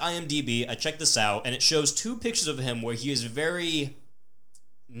went to IMDb, I checked this out, and it shows two pictures of him where he is very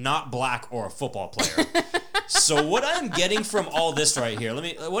not black or a football player. So what I'm getting from all this right here,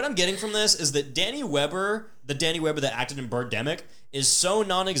 what I'm getting from this is that Danny Weber, the Danny Weber that acted in Birdemic, is so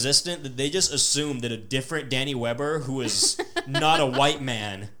non-existent that they just assumed that a different Danny Weber, who is not a white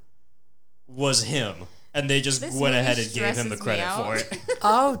man, was him. And they just This went movie ahead and gave him the stresses me credit out. for it.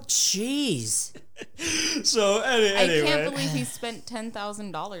 Oh, jeez. So anyway, I can't believe he spent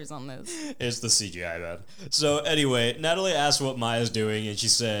 $10,000 on this. it's the CGI, man. So anyway, Natalie asks what Maya's doing, and she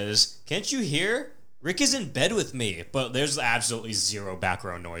says, "Can't you hear? Rick is in bed with me." But there's absolutely zero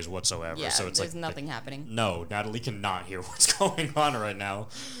background noise whatsoever. Yeah, so it's there's like nothing happening. No, Natalie cannot hear what's going on right now.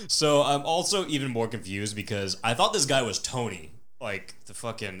 So I'm also even more confused because I thought this guy was Tony. Like the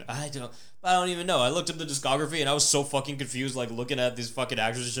fucking I don't even know. I looked up the discography and I was so fucking confused, like looking at these fucking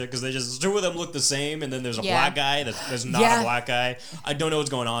actors and shit, because they just two of them look the same, and then there's a Yeah. black guy that's not Yeah. a black guy. I don't know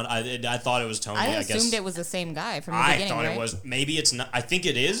what's going on. I thought it was Tony. I I guess assumed it was the same guy from the I beginning, thought right? it was. Maybe it's not. I think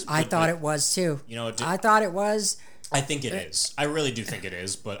it is. I but- thought it was too. You know, I thought it was. I think it is. I really do think it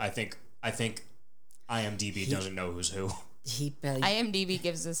is. But I think IMDb doesn't know who's who. He. IMDb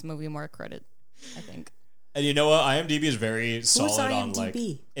gives this movie more credit, I think. And you know what? IMDb is very solid on like.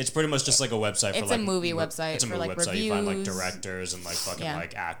 IMDb? It's pretty much just like a website for It's like a movie website It's a for, movie like, website. You find like reviews. directors and like fucking Yeah.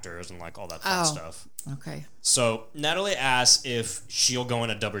 like actors and like all that fun Oh. stuff. Okay. So Natalie asks if she'll go on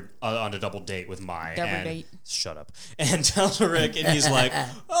a double date with Mai. Double and, date. Shut up. And tells Rick, and he's like,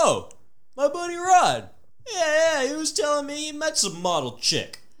 "Oh, my buddy Rod. Yeah, he was telling me he met some model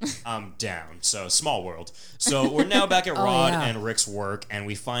chick." I'm down. So small world. So we're now back at Rod yeah. and Rick's work, and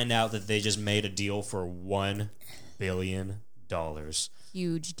we find out that they just made a deal for $1 billion.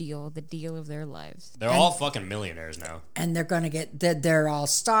 Huge deal. The deal of their lives. They're all fucking millionaires now. And they're gonna get. They're all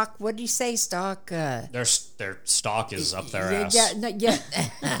stock. What do you say? Stock. Their stock is up their ass. Yeah.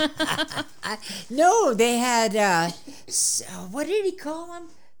 No, they had. What did he call them?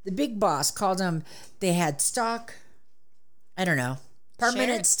 The big boss called them. They had stock. I don't know.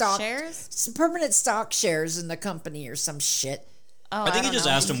 permanent stock shares. permanent stock shares in the company or some shit. Oh, I think he don't just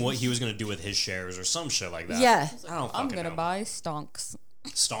know. asked him what he was going to do with his shares or some shit like that. Yeah. I don't I'm fucking gonna know. buy stonks.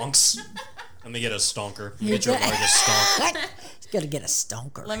 Stonks. Let me get a stonker. Let me get your largest stonk. Gotta get a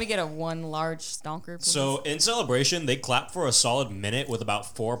stonker. Let me get a one large stonker. Please. So in celebration, they clap for a solid minute with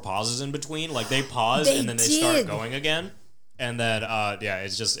about 4 pauses in between. Like they pause They and then they did. start going again, and then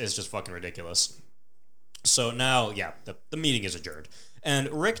it's just fucking ridiculous. So now, the meeting is adjourned, and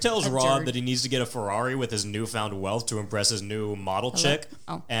Rick tells Rod Adjourned. that he needs to get a Ferrari with his newfound wealth to impress his new model chick.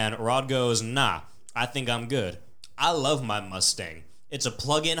 Oh. And Rod goes, "Nah, I think I'm good. I love my Mustang. It's a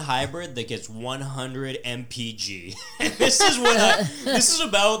plug-in hybrid that gets 100 mpg." And this is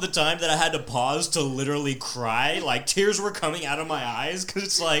about the time that I had to pause to literally cry. Like tears were coming out of my eyes because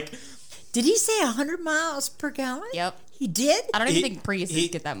it's like Did he say 100 miles per gallon? Yep. He did? I don't even think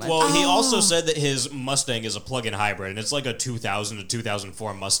Priuses get that much. Well, he also said that his Mustang is a plug-in hybrid, and it's like a 2000 to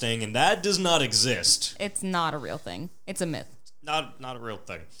 2004 Mustang, and that does not exist. It's not a real thing. It's a myth. Not a real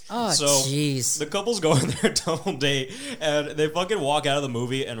thing. Oh, so jeez. the couple's go on their double date, and they fucking walk out of the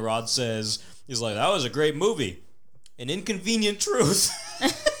movie, and Rod says, he's like, "That was a great movie. An inconvenient truth."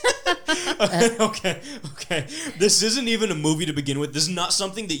 Okay. This isn't even a movie to begin with. This is not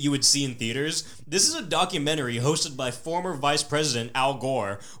something that you would see in theaters. This is a documentary hosted by former Vice President Al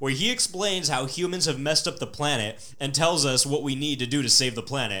Gore, where he explains how humans have messed up the planet and tells us what we need to do to save the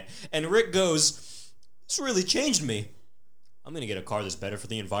planet. And Rick goes, "This really changed me. I'm gonna get a car that's better for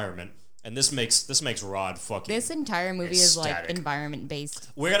the environment." And this makes Rod fucking. This entire movie is like Ecstatic. environment based.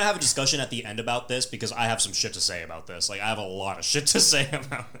 We're gonna have a discussion at the end about this because I have some shit to say about this. Like I have a lot of shit to say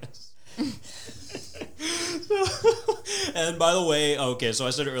about this. And by the way, okay, so I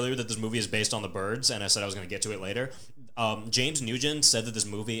said earlier that this movie is based on The Birds, and I said I was gonna get to it later. James Nugent said that this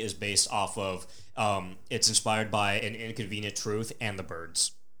movie is based off of. It's inspired by An Inconvenient Truth and The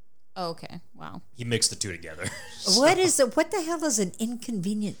Birds. Oh, okay. Wow. He mixed the two together. What the hell is an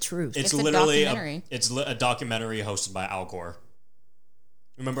inconvenient truth? It's a literally documentary. a documentary hosted by Al Gore.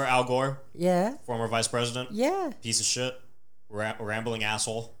 Remember Al Gore, Yeah. former vice president? Yeah. Piece of shit, rambling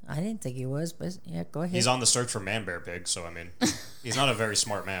asshole. I didn't think he was, but yeah, go ahead. He's on the search for Man Bear Pig, so I mean, he's not a very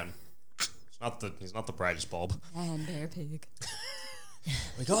smart man. He's not the brightest bulb. And bear pig.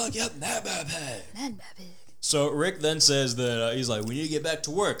 Like, oh, yep, Man Bear Pig. And bear pig. So Rick then says that he's like, "We need to get back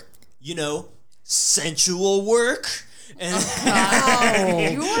to work. You know, sensual work."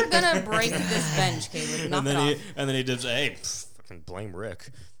 And You are gonna break this bench, Caleb. Knock it off. and then he dips. Hey, fucking blame Rick.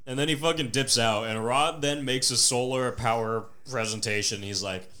 And then he fucking dips out. And Rod then makes a solar power presentation. He's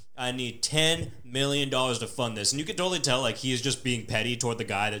like, "I need $10 million to fund this." And you can totally tell, like, he is just being petty toward the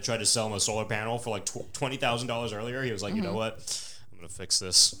guy that tried to sell him a solar panel for like $20,000 earlier. He was like, "You know what? I'm gonna fix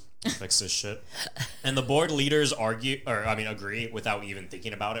this. Fix this shit." And the board leaders agree without even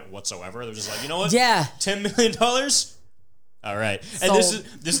thinking about it whatsoever. They're just like, "You know what? Yeah. $10 million? All right." And this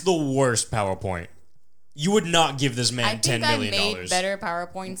is the worst PowerPoint. You would not give this I man $10 think I million. made better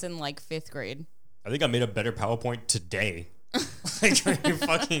PowerPoints in like 5th grade. I think I made a better PowerPoint today. Like, are you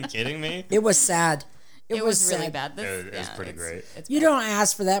fucking kidding me? It was sad. It was really sad. bad. It's pretty great. It's You bad. don't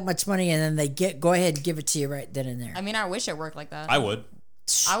ask for that much money and then they go ahead and give it to you right then and there. I mean, I wish it worked like that. I would.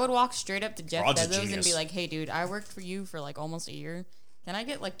 I would walk straight up to Jeff Rod's a Bezos and genius. be like, "Hey, dude, I worked for you for like almost a year. Can I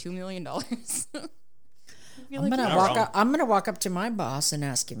get like $2 million?" I'm gonna walk up to my boss and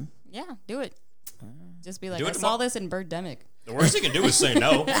ask him. Yeah, do it. Just be like, Do it "I saw tomorrow." this in Birdemic." The worst he can do is say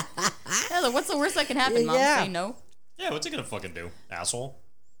no. Yeah, what's the worst that can happen, Mom? Yeah. Say no. Yeah, what's he gonna fucking do, asshole?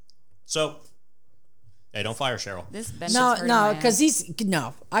 So, hey, don't fire Cheryl. This bench No, is hurting no, my because ass.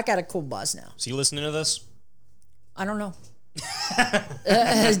 I got a cool boss now. Is he listening to this? I don't know.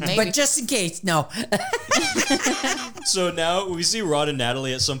 But just in case, no. So now we see Rod and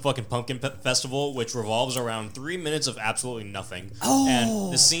Natalie at some fucking pumpkin festival, which revolves around 3 minutes of absolutely nothing. Oh.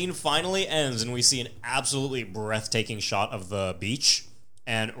 And the scene finally ends, and we see an absolutely breathtaking shot of the beach.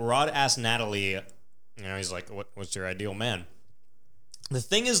 And Rod asks Natalie, he's like, what's your ideal man? The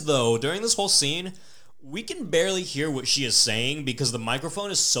thing is, though, during this whole scene, we can barely hear what she is saying because the microphone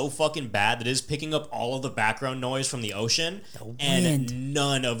is so fucking bad that it is picking up all of the background noise from the ocean and wind.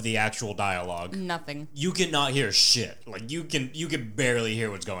 none of the actual dialogue. Nothing. You cannot hear shit. Like you can barely hear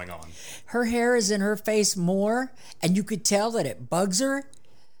what's going on. Her hair is in her face more, and you could tell that it bugs her.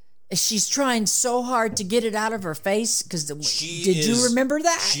 She's trying so hard to get it out of her face because did you remember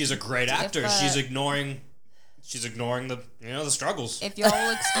that? She is a great actor. uh, She's ignoring the the struggles. If y'all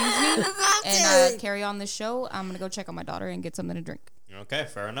will excuse me and carry on this show, I'm gonna go check on my daughter and get something to drink. Okay,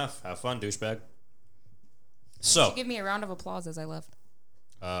 fair enough. Have fun, douchebag. She So, give me a round of applause as I left.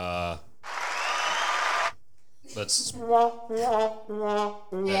 That's more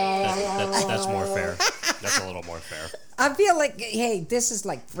fair. That's a little more fair. I feel like, hey, this is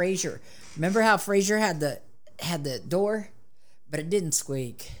like Frasier. Remember how Frasier had the door, but it didn't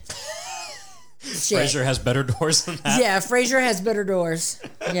squeak. Shit. Frasier has better doors than that. Yeah, Frasier has better doors.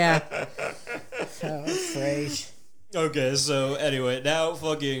 Yeah. Oh, Frasier. Okay, so anyway, now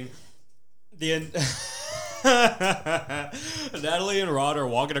fucking Natalie and Rod are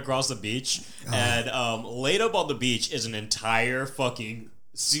walking across the beach, and laid up on the beach is an entire fucking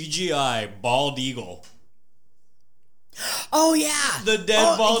CGI bald eagle. Oh yeah, The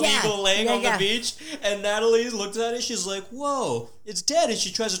dead bald yeah. eagle laying Yeah, on yeah. the beach, and Natalie looks at it. She's like, "Whoa, it's dead!" And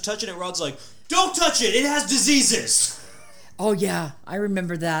she tries to touch it, and Rod's like, "Don't touch it! It has diseases." Oh yeah, I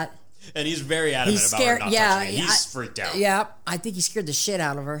remember that. And he's very adamant He's about her scared. not Yeah, touching it. He's freaked out. Yeah, I think he scared the shit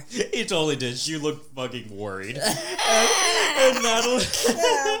out of her. He totally did. She looked fucking worried. and Natalie,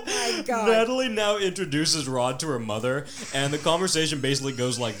 Oh my god. Natalie now introduces Rod to her mother, and the conversation basically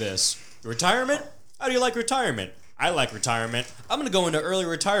goes like this: Retirement? How do you like retirement? I like retirement. I'm gonna go into early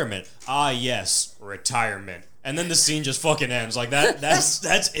retirement. Ah, yes, retirement. And then the scene just fucking ends like that.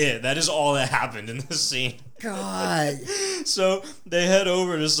 That's it. That is all that happened in this scene. God. So they head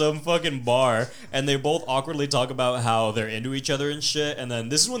over to some fucking bar, and they both awkwardly talk about how they're into each other and shit. And then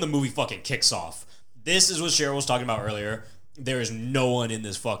this is when the movie fucking kicks off. This is what Cheryl was talking about earlier. There is no one in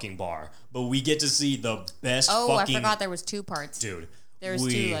this fucking bar, but we get to see the best Oh, fucking... I forgot there was 2 parts. Dude. There was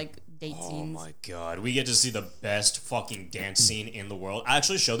 2 like date Oh scenes. my god. We get to see the best fucking dance scene in the world. I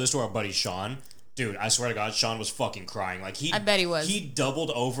actually showed this to our buddy Sean. Dude, I swear to God, Sean was fucking crying. Like I bet he was. He doubled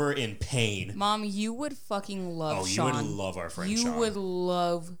over in pain. Mom, you would fucking love Oh, you Sean. would love our friend You Sean. would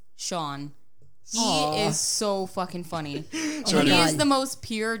love Sean. He Aw. is so fucking funny. So He anyway- is the most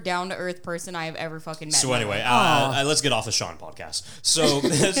pure, down to earth person I have ever fucking met. So anyway, let's get off the Sean podcast. So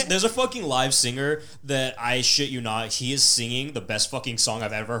there's a fucking live singer that I shit you not, he is singing the best fucking song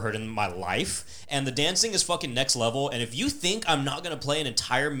I've ever heard in my life, and the dancing is fucking next level. And if you think I'm not gonna play an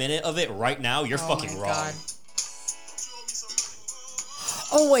entire minute of it right now, you're fucking my wrong. God.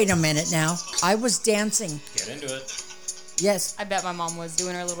 Oh wait a minute now. I was dancing. Get into it. Yes, I bet my mom was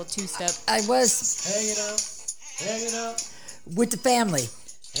doing her little 2-step. I was Hanging out with the family.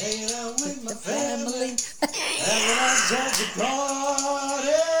 with The family.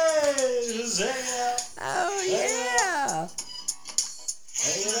 Oh yeah.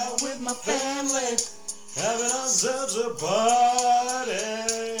 Hanging out with my family, having ourselves a party.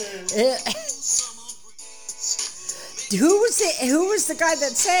 Who was it? Who was the guy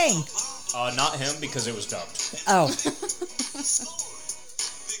that sang? Not him, because it was dubbed. Oh.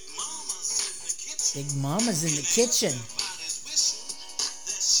 Big Mama's in the kitchen.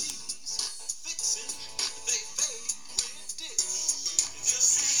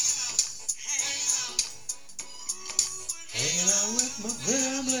 Hanging out with my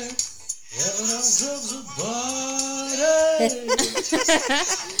family, having ourselves a party.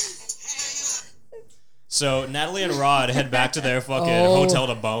 So Natalie and Rod head back to their fucking hotel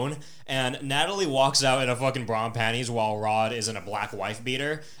to bone, and Natalie walks out in a fucking bra and panties while Rod is in a black wife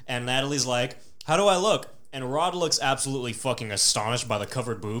beater, and Natalie's like, "How do I look?" And Rod looks absolutely fucking astonished by the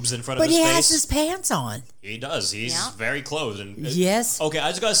covered boobs in front of But his he face. has his pants on. He does. He's Yeah. very clothed. And Yes. Okay, I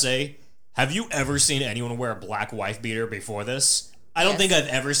just gotta say, have you ever seen anyone wear a black wife beater before this? I don't Yes. think I've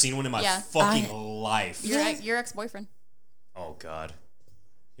ever seen one in my Yeah. fucking life. Your ex-boyfriend. Oh God,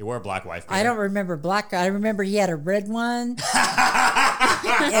 he wore a black wife beater. I don't remember black. I remember he had a red one,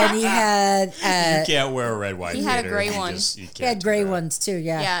 and he had You can't wear a red wife He beater. had a gray You one. just- you he can't had do gray that. ones too.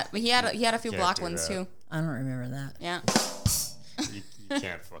 Yeah. Yeah, but he had a few Can't black do ones that. too. I don't remember that. Yeah. You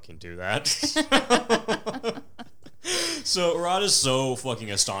can't fucking do that. So Rod is so fucking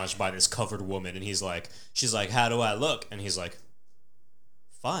astonished by this covered woman, and she's like, "How do I look?" And he's like,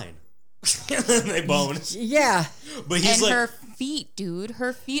 "Fine." And then they bone. Yeah. But he's And like, her feet, dude.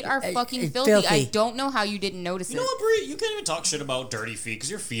 Her feet are fucking filthy. filthy. I don't know how you didn't notice you it. know what, Brie? You can't even talk shit about dirty feet because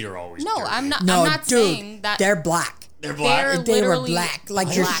your feet are always No, dirty. I'm not. No, I'm not dude, saying that they're black. They're black. They're They were literally black,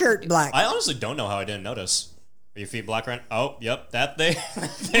 like your black, shirt dude. black. I honestly don't know how I didn't notice. Are your feet black, right? Oh, yep, that they.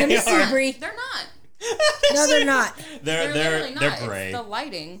 Let they me see, are. Bree. They're not. No, they're not. They're literally not. they're gray. It's the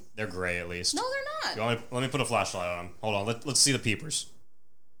lighting. They're gray at least. No, they're You not. want me- let me put a flashlight on them. Hold on. Let's see the peepers.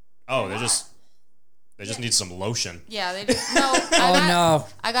 Oh, they just need some lotion. Yeah, they just no. Oh no.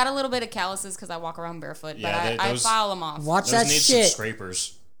 I got a little bit of calluses because I walk around barefoot, Yeah, but I file them off. Watch Those that need some shit.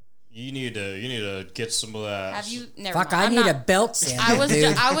 scrapers. You need to get some of that. Have you? Never Fuck, mind. I I'm need not- a belt sander, I was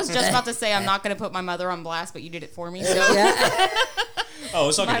dude. I was just about to say I'm not gonna put my mother on blast, but you did it for me. So Yeah. Oh,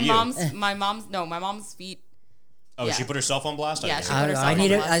 it's talking my to you. my mom's feet. Oh, yeah. she put herself on blast. Yeah, didn't she know put that. herself I on need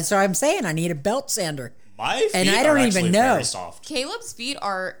blast. it. That's what I'm saying. I need a belt sander. My feet And I are don't actually even know. very soft. Caleb's feet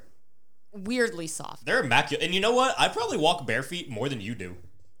are weirdly soft. They're immaculate. And you know what? I probably walk bare feet more than you do.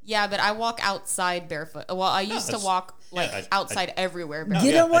 Yeah, but I walk outside barefoot. Well, I used to that's- walk like yeah, outside everywhere. No. Barefoot.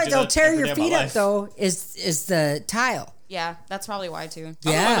 You yeah, know I what? do They'll that tear every your day of my feet up life. though. Is the tile? Yeah, that's probably why too. I'm the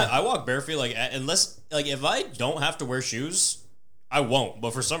one Yeah. that- I walk bare feet unless if I don't have to wear shoes, I won't.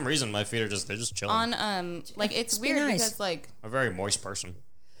 But for some reason, my feet are they're just chilling. On like it's Be weird nice. because like I'm a very moist person.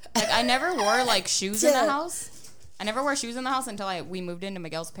 I never wore like shoes in Yeah. the house. I never wore shoes in the house until we moved into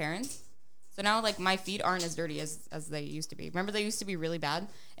Miguel's parents. So now like my feet aren't as dirty as they used to be. Remember they used to be really bad?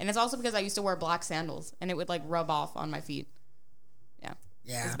 And it's also because I used to wear black sandals and it would like rub off on my feet. Yeah.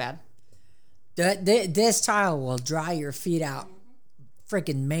 Yeah. It's bad. This tile will dry your feet out,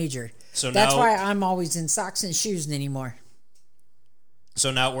 freaking major. So That's now- why I'm always in socks and shoes anymore.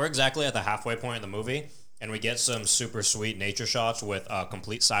 So now we're exactly at the halfway point in the movie, and we get some super sweet nature shots with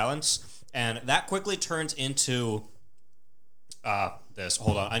complete silence, and that quickly turns into this.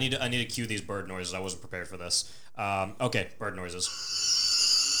 Hold on, I need to cue these bird noises. I wasn't prepared for this. Okay, bird noises.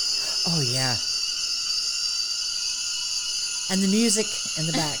 Oh yeah. And the music in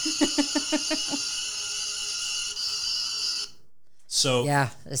the back. So Yeah,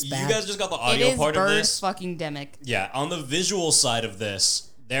 it's you bad. guys just got the It audio is part of bird this. fucking demic. Yeah, on the visual side of this,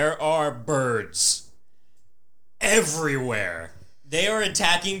 there are birds everywhere. They are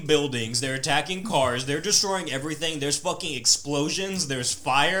attacking buildings, they're attacking cars, they're destroying everything. There's fucking explosions, there's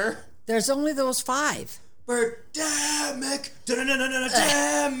fire. There's only those 5. Birdemic!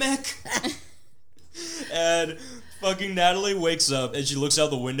 Demic! And fucking Natalie wakes up and she looks out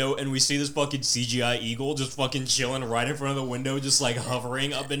the window and we see this fucking CGI eagle just fucking chilling right in front of the window, just like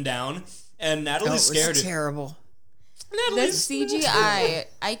hovering up and down. And That Natalie's was scared. terrible. The Natalie's CGI,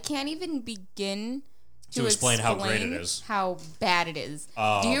 I can't even begin To explain how great it is. How bad it is.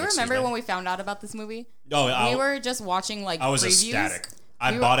 Oh, Do you excuse remember me. when we found out about this movie? Oh, We were just watching like I was previews. ecstatic.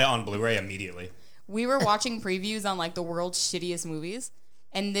 I We were- bought it on Blu-ray immediately. We were watching previews on like the world's shittiest movies,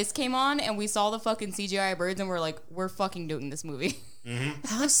 and this came on, and we saw the fucking CGI birds, and we're like, we're fucking doing this movie.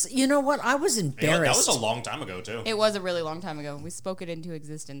 You know what? I was You know, embarrassed. that was a long time ago too. It was a really long time ago. We spoke it into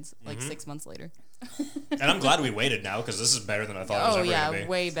existence like Mm-hmm. 6 months later. And I'm glad we waited now because this is better than I thought it was Oh ever yeah, going to be.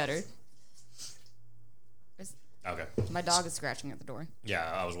 way better. Okay. My dog is scratching at the door. Yeah,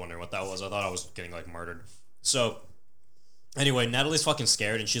 I was wondering what that was. I thought I was getting like murdered. So, anyway, Natalie's fucking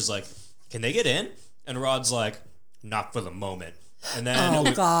scared and she's like, "Can they get in?" And Rod's like, "Not for the moment." And then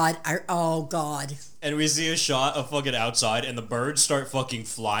Oh God! Oh God! and we see a shot of fucking outside, and the birds start fucking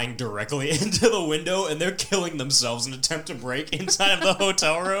flying directly into the window, and they're killing themselves in an attempt to break inside of the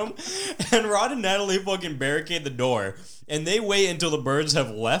hotel room. And Rod and Natalie fucking barricade the door, and they wait until the birds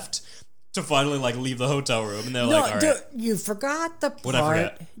have left to finally like leave the hotel room, and they're No, like, "All dude, right, you forgot the part. what I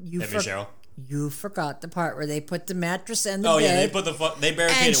forget?" You Hit me, Cheryl. You forgot the part where they put the mattress and the Oh bed. yeah, they put they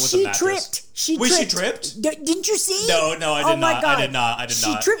barricaded and it with she the mattress. tripped. She Wait, tripped. she tripped? Didn't you see? No, no, I did Oh my not. God. I did not. I did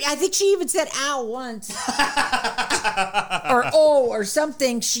she not. tripped. I think she even said "ow" once, or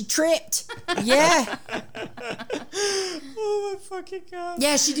something. She tripped. Yeah, Oh my fucking god!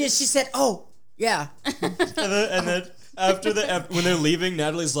 yeah, she did. She said, "Oh, yeah." And then after when they're leaving,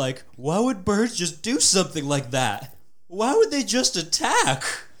 Natalie's like, "Why would birds just do something like that? Why would they just attack?"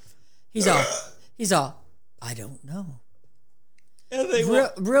 He's all. I don't know. And they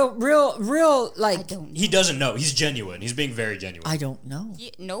Real. Like I don't. he doesn't know. He's genuine. He's being very genuine. I don't know.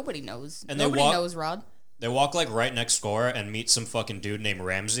 Nobody knows. And they Nobody walk- knows, Rod. They walk like right next door and meet some fucking dude named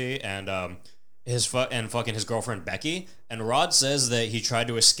Ramsey and his fucking his girlfriend Becky. And Rod says that he tried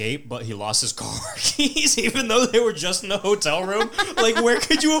to escape, but he lost his car keys, even though they were just in a hotel room. Like, where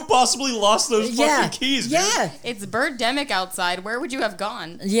could you have possibly lost those fucking Yeah, keys? Dude? yeah, It's birdemic outside. Where would you have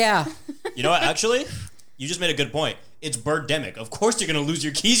gone? yeah. You know what? Actually, you just made a good point. It's birdemic. Of course you're gonna lose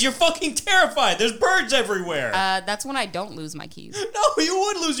your keys. You're fucking terrified. There's birds everywhere. That's when I don't lose my keys. No, you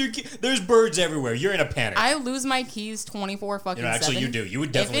would lose your keys. There's birds everywhere. You're in a panic. I lose my keys 24 fucking You know, actually, 7. you do. You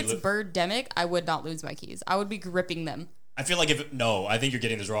would definitely If it's birdemic, I would not lose my keys. I would be gripping them. I feel like I think you're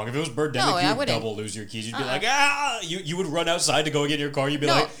getting this wrong. If it was birdemic, No, I you would wouldn't. double lose your keys. You'd be like, ah! You would run outside to go get in your car. You'd be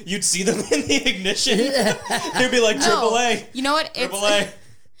No. like, you'd see them in the ignition. You'd be like, No. AAA. You know what? AAA.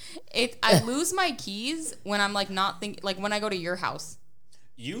 I lose my keys when I'm like not thinking, like when I go to your house.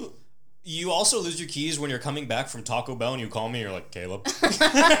 You also lose your keys when you're coming back from Taco Bell and you call me and you're like, Caleb. You're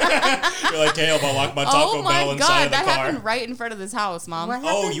like, Caleb, I locked my Taco Oh my Bell inside god, of the that car. happened right in front of this house, Mom. What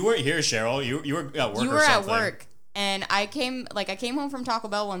Oh, happened? you weren't here, Cheryl. You were at work You or were at something. work, and I came home from Taco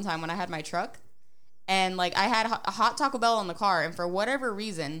Bell one time when I had my truck, and like I had a hot Taco Bell in the car, and for whatever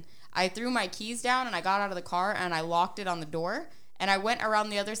reason, I threw my keys down and I got out of the car and I locked it on the door, and I went around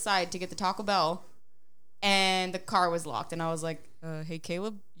the other side to get the Taco Bell, and the car was locked. And I was like, "Hey,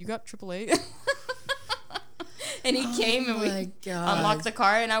 Caleb, you got AAA?" And he came and we unlocked the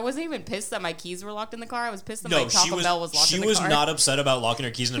car, and I wasn't even pissed that my keys were locked in the car. I was pissed that my Taco Bell was locked in the car. She was not upset about locking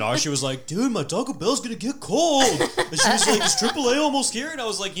her keys in the car. She was like, dude, my Taco Bell's gonna get cold. And she was like, is AAA almost here? And I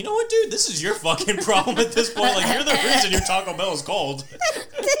was like, you know what, dude? This is your fucking problem at this point. Like, you're the reason your Taco Bell is cold.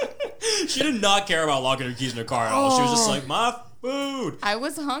 She did not care about locking her keys in her car at all. She was just like, my food. I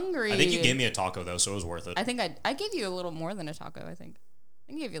was hungry. I think you gave me a taco, though, so it was worth it. I think I gave you a little more than a taco, I think.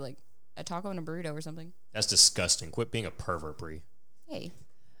 I gave you, like, a taco and a burrito or something. That's disgusting. Quit being a pervert, Brie. Hey.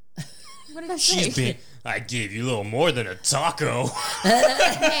 What did I say? I gave you a little more than a taco.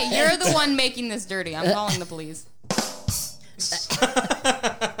 Hey, you're the one making this dirty. I'm calling the police.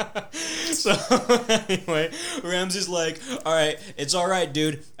 So, anyway, Ramsey's like, all right, it's all right,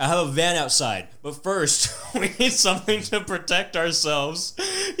 dude. I have a van outside. But first, we need something to protect ourselves.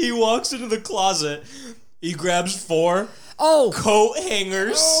 He walks into the closet. He grabs 4 coat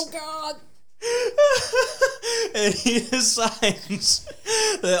hangers. Oh, God. And he decides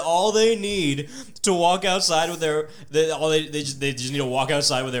that all they need to walk outside with they just need to walk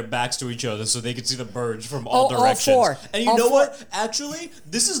outside with their backs to each other so they can see the birds from all directions. All 4. And you know what? Actually,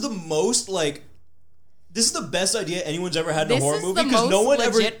 this is the most this is the best idea anyone's ever had in a horror movie because no one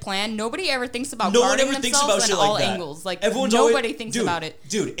legit plan. Nobody ever thinks about no one guarding ever thinks themselves about shit in all like that. angles. Like Everyone's nobody thinks about it.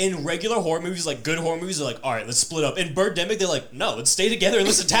 Dude, in regular horror movies, like good horror movies, they're like, all right, let's split up. In Birdemic, they're like, no, let's stay together and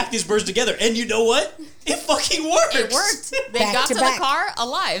let's attack these birds together. And you know what? It fucking works. It worked. They Back got to to back. the car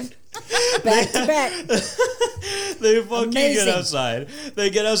alive. Back to back. They fucking Amazing. get outside. They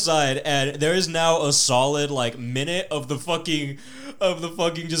get outside, and there is now a solid minute of the fucking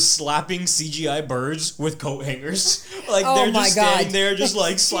just slapping CGI birds with coat hangers. Like Oh they're my just God. standing there, just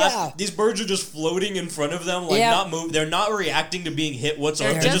slap. Yeah. These birds are just floating in front of them, Yeah. not moving. They're not reacting to being hit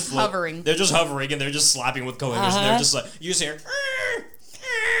whatsoever. They're just hovering. They're just hovering, and they're just slapping with coat hangers, and they're just like you just hear.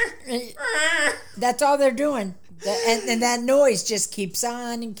 That's all they're doing. And that noise just keeps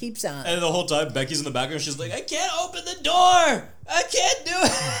on and keeps on. And the whole time, Becky's in the background. She's like, I can't open the door. I can't do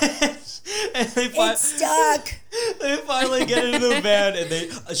it. And It's stuck. They finally get into the van, and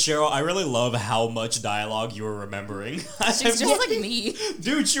Cheryl, I really love how much dialogue you were remembering. She's just like me.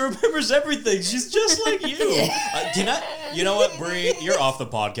 Dude, she remembers everything. She's just like you. You know what, Brie? You're off the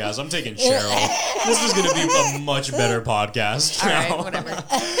podcast. I'm taking Cheryl. This is going to be a much better podcast All now. right, whatever.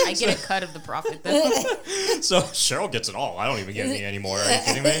 I get a cut of the profit then. So Cheryl gets it all. I don't even get any anymore. Are you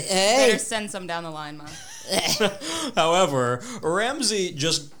kidding me? Better send some down the line, Mom. However, Ramsey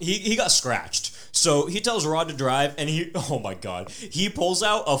he got scratched. So he tells Rod to drive, and oh my God, he pulls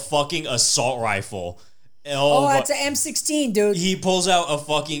out a fucking assault rifle. Oh, that's an M16, dude. He pulls out a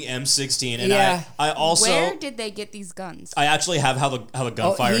fucking M16, and Yeah. I also Where did they get these guns? I actually have how the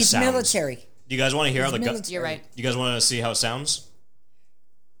gunfire he's sounds. military. Do you guys want to hear how the gun? military. You're right. You guys want to see how it sounds?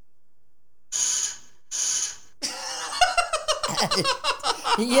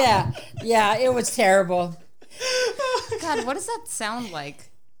 Yeah, it was terrible. God, what does that sound like?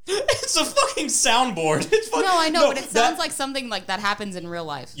 It's a fucking soundboard. It's fucking, No, I know, but it sounds like something like that happens in real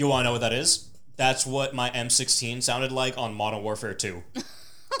life. You want to know what that is? That's what my M16 sounded like on Modern Warfare 2.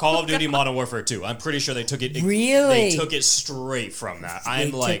 Call of Duty Modern Warfare 2. I'm pretty sure they took it. Really? They took it straight from that.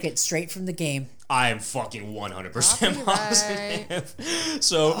 They took it straight from the game. I am fucking 100% Copyright. positive.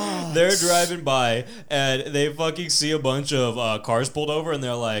 So they're driving by and they fucking see a bunch of cars pulled over, and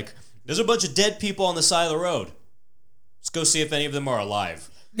they're like, "There's a bunch of dead people on the side of the road. Let's go see if any of them are alive."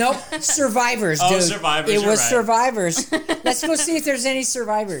 Nope, survivors, dude. Oh, survivors, It you're was right. survivors. Let's go see if there's any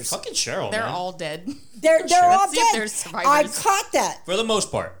survivors. Fucking Cheryl, They're man. all dead. They're all Let's see if dead. there's survivors. I caught that. For the most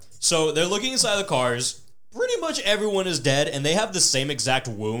part. So they're looking inside the cars. Pretty much everyone is dead, and they have the same exact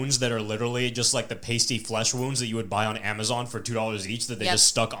wounds that are literally just like the pasty flesh wounds that you would buy on Amazon for $2 each that they Yep. just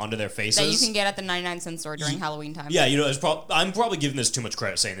stuck onto their faces. That you can get at the 99-cent store during Halloween time. Yeah, you know, I'm probably giving this too much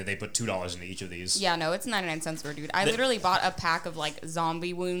credit saying that they put $2 into each of these. Yeah, no, it's 99-cent store, dude. I literally bought a pack of like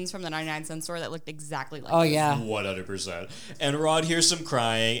zombie wounds from the 99-cent store that looked exactly like Oh this. yeah. 100%. And Rod hears some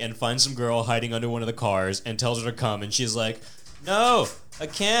crying and finds some girl hiding under one of the cars and tells her to come, and she's like, "No, I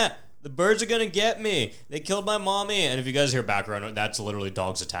can't. The birds are gonna get me. They killed my mommy." And if you guys hear background, that's literally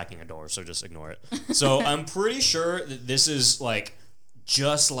dogs attacking a door, so just ignore it. So I'm pretty sure that this is like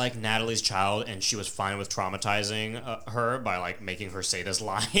just like Natalie's child, and she was fine with traumatizing her by like making her say this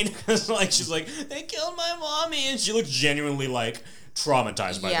line. Because like she's like, "They killed my mommy," and she looks genuinely like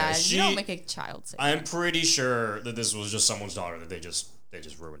traumatized by Yeah, this. you don't make a child say I'm pretty sure that this was just someone's daughter that they just they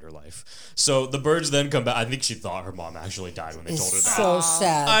just ruined her life. So the birds then come back. I think she thought her mom actually died when they told her It's that. so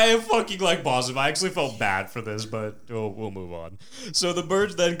sad. I am fucking like positive. I actually felt bad for this, but we'll move on. So the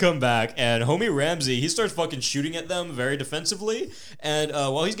birds then come back, and homie Ramsey, he starts fucking shooting at them very defensively. And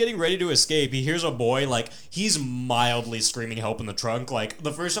while he's getting ready to escape, he hears a boy, like, he's mildly screaming help in the trunk. Like,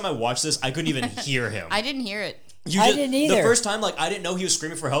 the first time I watched this, I couldn't even hear him. I didn't hear it. I didn't either. The first time, like, I didn't know he was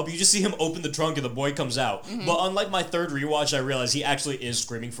screaming for help. You just see him open the trunk and the boy comes out. But unlike my third rewatch, I realized he actually is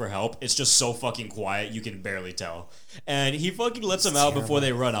screaming for help. It's just so fucking quiet, you can barely tell. And he fucking lets them out before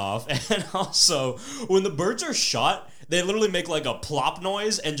they run off. And also, when the birds are shot, they literally make like a plop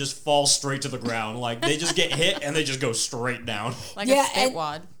noise and just fall straight to the ground. Like, they just get hit and they just go straight down. Like Yeah, a and-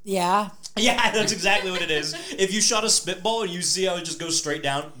 spitwad. Yeah. Yeah, that's exactly what it is. If you shot a spitball and you see how it just goes straight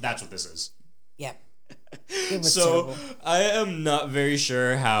down, that's what this is. Yep. It was So terrible. I am not very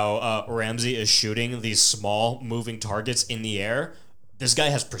sure how Ramsey is shooting these small moving targets in the air. This guy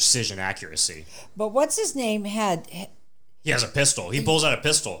has precision accuracy. But what's his name had? He has a pistol. He pulls out a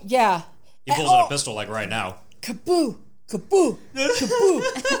pistol. Yeah. He pulls out a pistol like right now. Kaboo! Kaboo! Kaboo!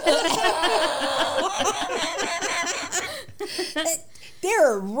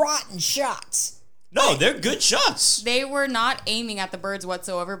 They're rotten shots. No, they're good shots. They were not aiming at the birds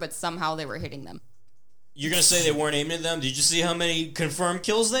whatsoever, but somehow they were hitting them. You're gonna say they weren't aiming at them? Did you see how many confirmed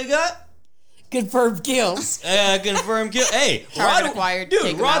kills they got? Confirmed kills. Confirmed kill. Hey, Target Rod, acquired, dude,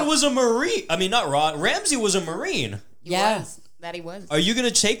 take him Rod out. was a Marine. I mean, not Rod. Ramsey was a Marine. He Yeah. was. That he was. Are you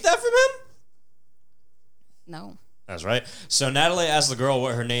gonna take that from him? No. That's right. So Natalie asks the girl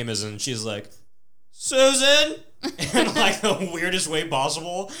what her name is, and she's like, Susan, in like the weirdest way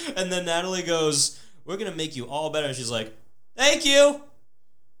possible. And then Natalie goes, "We're gonna make you all better." And she's like, "Thank you,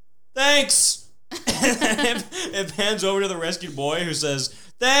 thanks." And then it pans over to the rescued boy who says,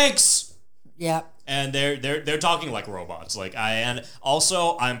 "Thanks." Yep. And they're talking like robots. Like and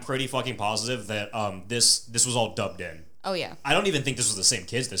also I'm pretty fucking positive that this was all dubbed in. Oh, yeah. I don't even think this was the same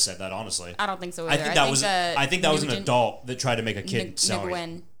kids that said that. Honestly, I don't think so I either. think that was an Nugent- adult that tried to make a kid sound.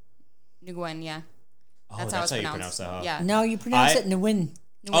 Nguyen, yeah. Oh, That's how it's you pronounced. pronounce that. Huh? Yeah. No, you pronounce I- it Nguyen.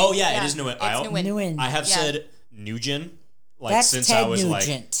 Oh yeah, it is Nguyen. It's I- Nguyen. Nguyen. I have Yeah. said Nugent like That's since Ted I was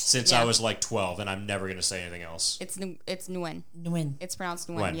Nugent. Yeah. I was like 12, and I'm never gonna say anything else. It's Nguyen. Nguyen. It's pronounced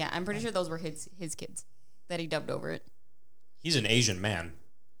Nguyen. Nguyen. Yeah, I'm pretty sure those were his kids that he dubbed over it. He's an Asian man.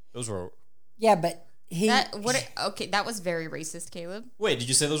 Those were. Yeah, but he. Okay, that was very racist, Caleb. Wait, did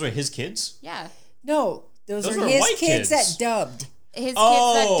you say those were his kids? Yeah. No, those Those are were his white kids kids. that dubbed. His kids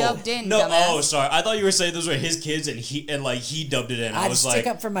that dubbed in, no! dumbass. Oh, sorry. I thought you were saying those were his kids, and he dubbed it in. I I'd was stick like,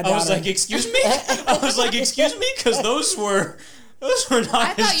 up for my I was daughter. like, excuse me. I was like, excuse me, because those were not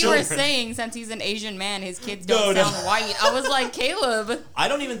I his thought you were children. saying since he's an Asian man, his kids No, don't no. sound white. I was like, Caleb. I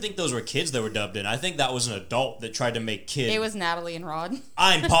don't even think those were kids that were dubbed in. I think that was an adult that tried to make kids. It was Natalie and Rod.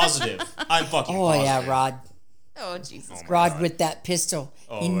 I'm positive. I'm fucking Oh positive. yeah, Rod. Oh, Jesus. Rod with that pistol.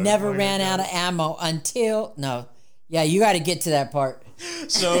 He never my ran out of ammo until no. Yeah, you got to get to that part.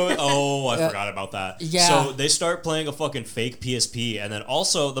 So, I forgot about that. yeah. So they start playing a fucking fake PSP, and then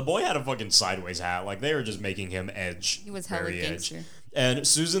also the boy had a fucking sideways hat. Like they were just making him edge. He was hella very gangster. And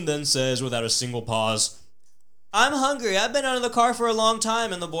Susan then says, without a single pause, "I'm hungry. I've been out of the car for a long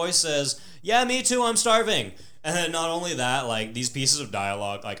time." And the boy says, "Yeah, me too. I'm starving." And then not only that, like these pieces of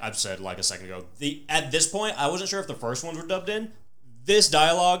dialogue, like I've said like a second ago, at this point I wasn't sure if the first ones were dubbed in. This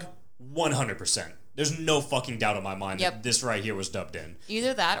dialogue, 100%. There's no fucking doubt in my mind Yep. that this right here was dubbed in.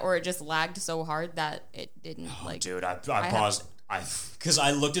 Either that or it just lagged so hard that it didn't Oh, dude, I paused. Because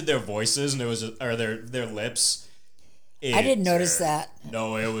I looked at their voices and it was or their lips. I didn't notice that.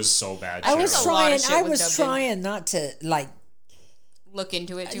 No, it was so bad. I was A lot trying. of shit I was was dubbed in. trying not to like. look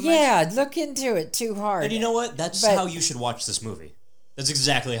into it too much. Yeah, look into it too hard. And you know what? That's But- how you should watch this movie. That's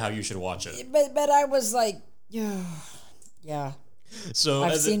exactly how you should watch it. But I was like, yeah. So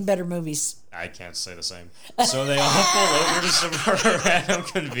I've as seen better movies. I can't say the same. So they all pull over to some random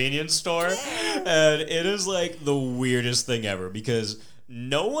convenience store, and it is like the weirdest thing ever because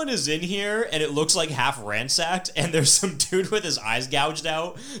no one is in here, and it looks like half ransacked, and there's some dude with his eyes gouged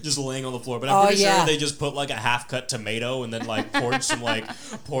out just laying on the floor. But I'm Oh, pretty yeah. sure they just put like a half cut tomato and then like poured some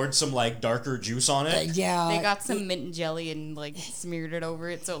darker juice on it. Yeah. They got some mint and jelly and like smeared it over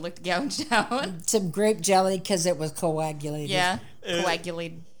it so it looked gouged out. some grape jelly because it was coagulated. Yeah.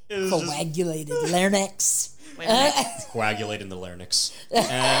 Coagulated. It was just Coagulated. Larynx. coagulating the larynx. And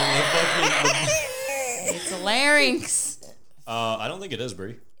the fucking, It's larynx. I don't think it is,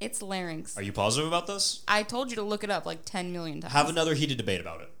 Brie. It's larynx. Are you positive about this? I told you to look it up like 10 million times. Have another heated debate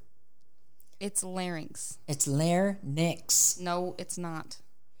about it. It's larynx. It's larynx. No, it's not.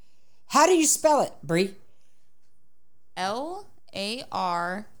 How do you spell it, Brie? L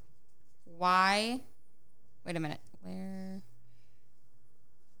L-A-R-Y. Wait a minute.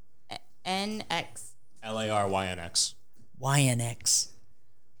 N-X. Larynx. YNX.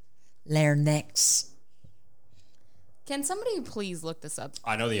 Larynx. Can somebody please look this up?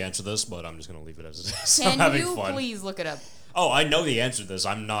 I know the answer to this, but I'm just going to leave it as it is. I'm Can having you fun. please look it up? Oh, I know the answer to this.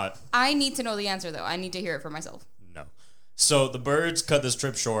 I'm not. I need to know the answer, though. I need to hear it for myself. No. So the birds cut this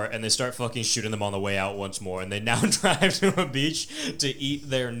trip short, and they start fucking shooting them on the way out once more, and they now drive to a beach to eat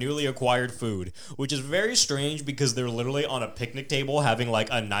their newly acquired food, which is very strange because they're literally on a picnic table having like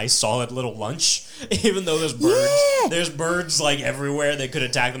a nice solid little lunch, even though there's birds. Yeah. There's birds like everywhere. They could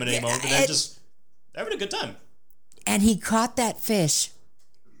attack them at any moment, but they're just having a good time. And he caught that fish.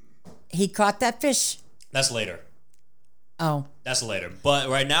 That's later. Oh. That's later. But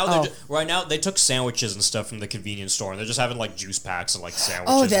right now, Oh. right now they took sandwiches and stuff from the convenience store, and they're just having like juice packs and like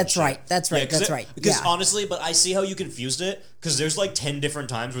sandwiches. Oh, and that's shit. right. That's right. Yeah, That's right. Because Yeah. honestly, but I see how you confused it, because there's like 10 different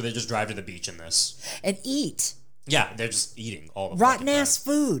times where they just drive to the beach in this. And eat Yeah, they're just eating all the rotten fucking ass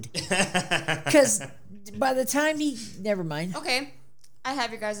food. Because by the time never mind. Okay. I have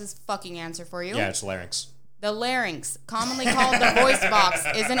your guys' fucking answer for you. time. Yeah, it's larynx. The larynx, commonly called the voice box,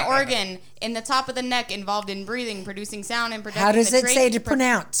 is an organ in the top of the neck involved in breathing, producing sound, and protecting How does the it say to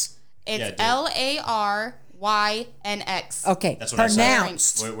pronounce? Yeah, It's dude. L-A-R-Y-N-X. Okay, That's what I said.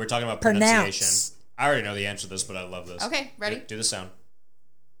 pronounced. We're talking about Pronounce. pronunciation. I already know the answer to this, but I love this. Okay, ready? Do the sound.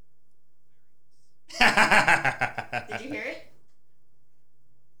 Did you hear it?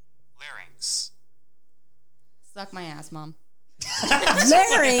 Larynx. Suck my ass, Mom.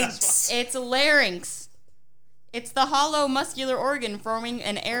 Larynx. It's larynx. It's the hollow muscular organ forming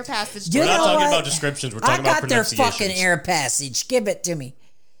an air passage. You We're not know talking what? about descriptions. We're I talking about got their pronunciations. fucking air passage. Give it to me.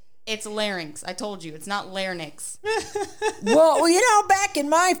 It's larynx. I told you. It's not larynx. Well, you know, back in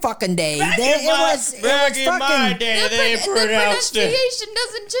my fucking day, Back it in my was my fucking day, they The pronounced it. pronunciation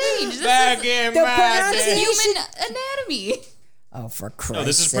doesn't change. This Back is in the my day. pronunciation- human anatomy. Oh, for Christ's No,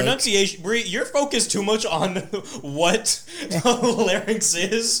 this is sake. pronunciation. Bree, you're focused too much on what larynx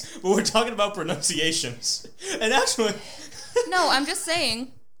is, but we're talking about pronunciations. And actually, No, I'm just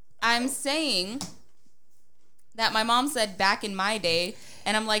saying. I'm saying that my mom said back in my day,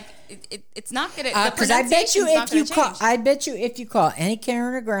 and I'm like, it's not gonna. The Because I bet you pronunciation's not if you gonna call, change. I bet you if you call any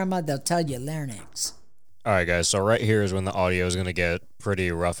Karen or grandma, they'll tell you larynx. All right, guys. So right here is when the audio is going to get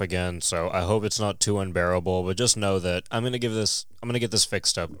pretty rough again. So I hope it's not too unbearable, but just know that I'm going to get this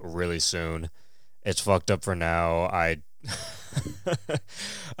fixed up really soon. It's fucked up for now.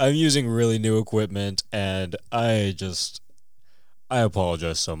 I'm using really new equipment, and I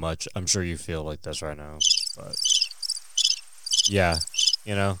apologize so much. I'm sure you feel like this right now, but yeah,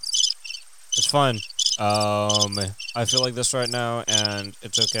 you know, it's fine. I feel like this right now, and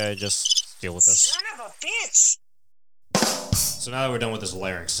it's okay. Just deal with this. Son of a bitch! so now that we're done with this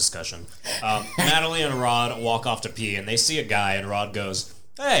larynx discussion, Natalie and Rod walk off to pee, and they see a guy, and Rod goes,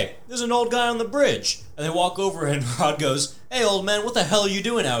 "Hey, there's an old guy on the bridge." And they walk over, and Rod goes, "Hey, old man, what the hell are you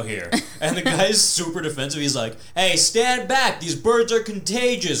doing out here?" And the guy's super defensive. He's like, "Hey, stand back. These birds are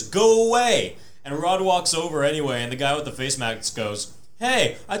contagious. Go away." And Rod walks over anyway, and the guy with the face mask goes,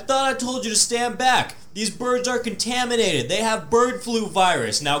 "Hey, I thought I told you to stand back. These birds are contaminated. They have bird flu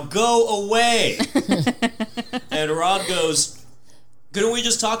virus. Now go away." And Rod goes, "Couldn't we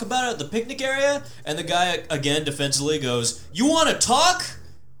just talk about it at the picnic area?" And the guy, again, defensively goes, "You want to talk?"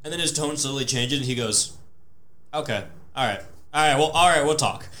 And then his tone slowly changes, and he goes, "Okay, all right, we'll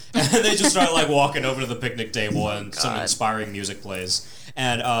talk." And they just start like walking over to the picnic table, and some inspiring music plays.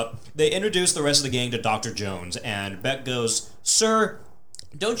 And they introduce the rest of the gang to Dr. Jones, and Beck goes, "Sir,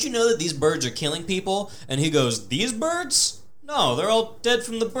 don't you know that these birds are killing people?" And he goes, "These birds? No, they're all dead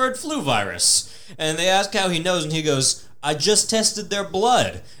from the bird flu virus." And they ask how he knows, and he goes, "I just tested their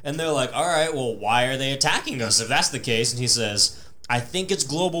blood." And they're like, "All right, well, why are they attacking us if that's the case?" And he says, "I think it's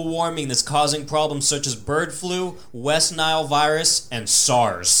global warming that's causing problems such as bird flu, West Nile virus, and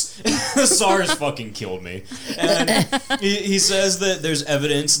SARS." SARS fucking killed me. And he says that there's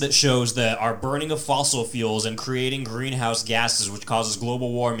evidence that shows that our burning of fossil fuels and creating greenhouse gases, which causes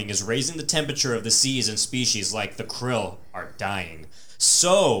global warming, is raising the temperature of the seas, and species like the krill are dying.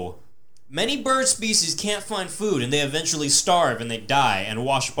 So many bird species can't find food, and they eventually starve and they die and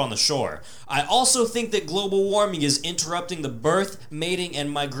wash up on the shore. I also think that global warming is interrupting the birth, mating, and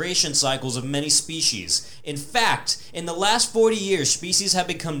migration cycles of many species. In fact, in the last 40 years, species have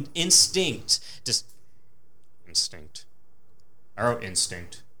become instinct. I wrote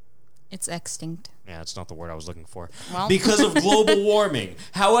instinct. It's extinct. Yeah, it's not the word I was looking for. Well. Because of global warming.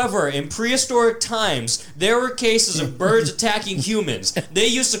 However, in prehistoric times, there were cases of birds attacking humans. They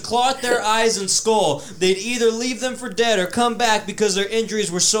used to claw at their eyes and skull. They'd either leave them for dead or come back because their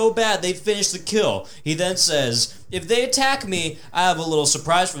injuries were so bad they'd finish the kill. He then says, if they attack me, I have a little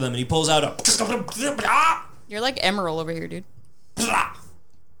surprise for them. And he pulls out a... You're like Emerald over here, dude.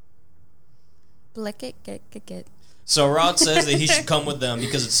 Blick it, get. So Rod says that he should come with them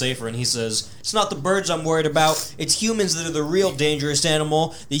because it's safer, and he says, it's not the birds I'm worried about, it's humans that are the real dangerous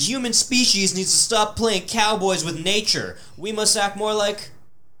animal. The human species needs to stop playing cowboys with nature. We must act more like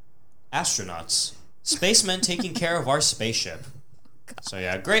astronauts. Spacemen taking care of our spaceship. So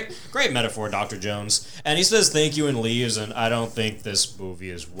yeah, great metaphor, Dr. Jones. And he says thank you and leaves, and I don't think this movie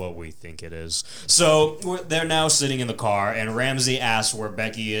is what we think it is. So they're now sitting in the car, and Ramsey asks where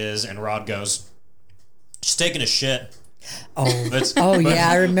Becky is, and Rod goes, she's taking a shit. Oh, But yeah,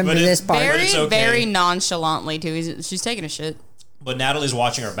 I remember but this it- part. but Very, it's okay. very nonchalantly, too. She's taking a shit. But Natalie's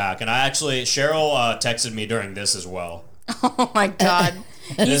watching her back, and Cheryl texted me during this as well. Oh, my God.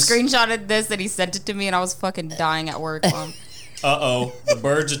 He This- screenshotted this and he sent it to me, and I was fucking dying at work. Mom. Uh-oh, the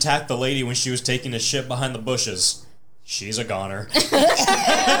birds attacked the lady when she was taking a shit behind the bushes. She's a goner.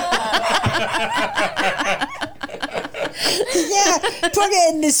 Yeah, put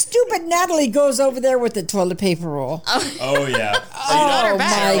it in. This stupid Natalie goes over there with the toilet paper roll. Oh, yeah. got her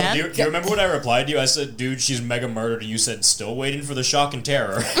back, my man. Do you remember what I replied to you? I said, dude, she's mega murdered, and you said, still waiting for the shock and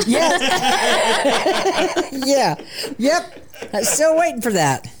terror. Yes. Yeah. Yep. I'm still waiting for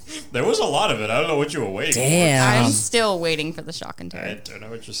that. There was a lot of it. I don't know what you were waiting Damn. I'm still waiting for the shock and for. I terror. don't know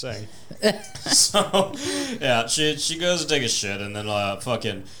what you're saying. So, yeah, she goes to take a shit, and then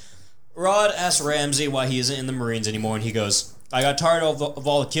fucking Rod asks Ramsey why he isn't in the Marines anymore, and he goes, I got tired of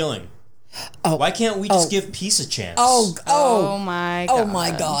all the killing. Oh. Why can't we just give peace a chance? Oh my God. Oh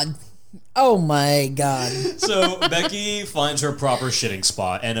my God. Oh my God. So Becky finds her proper shitting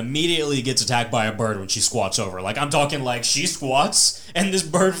spot and immediately gets attacked by a bird when she squats over. Like, I'm talking like she squats and this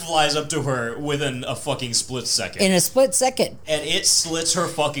bird flies up to her within a fucking split second. In a split second. And it slits her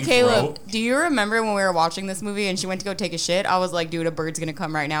fucking Caleb, throat. do you remember when we were watching this movie and she went to go take a shit? I was like, dude, a bird's gonna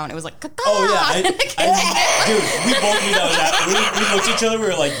come right now. And it was like, caca. Oh, yeah. Dude, we both knew that was happening. We looked at each other, we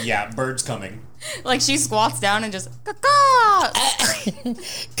were like, yeah, bird's coming. Like, she squats down and just, caca.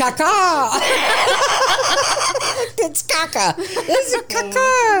 Caca. It's caca. It's a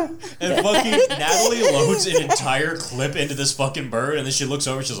caca. And fucking Natalie loads an entire clip into this fucking bird, and then she looks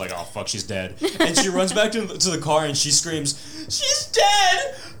over, she's like, oh, fuck, she's dead. And she runs back to the car, and she screams, she's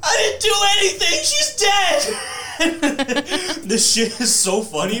dead! I didn't do anything! She's dead! This shit is so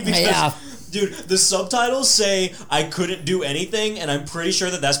funny because... Yeah. Dude, the subtitles say I couldn't do anything, and I'm pretty sure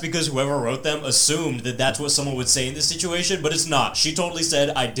that that's because whoever wrote them assumed that that's what someone would say in this situation, but it's not. She totally said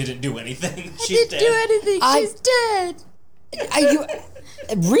I didn't do anything. She's dead. anything. She's dead. Are you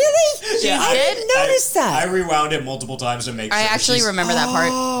really? Yeah, I didn't notice that. I rewound it multiple times to make sure. I actually She's- remember that part.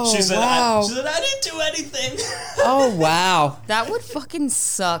 Oh, She said, wow. I didn't do anything. Oh, wow. That would fucking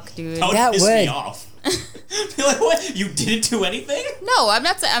suck, dude. That would That piss me would. off. Be like, what? You didn't do anything? No, I'm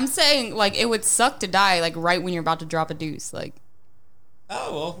not saying. I'm saying, like, it would suck to die, like, right when you're about to drop a deuce. Like,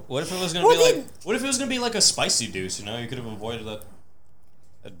 Oh, well, what if it was going to Well, be like, then- what if it was going to be like a spicy deuce, you know? You could have avoided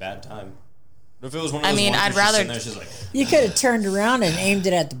that bad time. What if it was one of I those mean, ones I'd where she's rather- sitting there, she's like, You could have turned around and aimed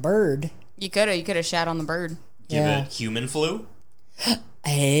it at the bird. you could have shat on the bird. give Yeah. it human flu?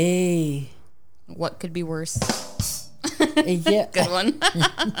 Hey. What could be worse? Yeah. Good one.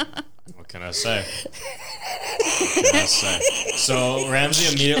 What can I say? What can I say? So Ramsey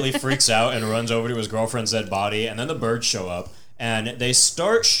immediately freaks out and runs over to his girlfriend's dead body, and then the birds show up, and they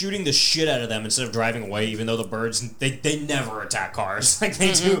start shooting the shit out of them instead of driving away, even though the birds, they never attack cars. Like,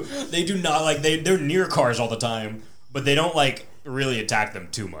 they do not, like, they're near cars all the time, but they don't, like, really attack them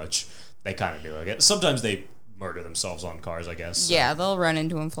too much. They kind of do, I guess. Sometimes they murder themselves on cars, I guess. So Yeah, they'll run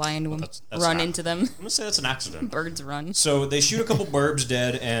into them, fly into them, that's run not- into them. I'm going to say that's an accident. Birds run. So they shoot a couple burbs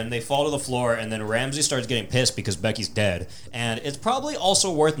dead, and they fall to the floor, and then Ramsey starts getting pissed because Becky's dead. And it's probably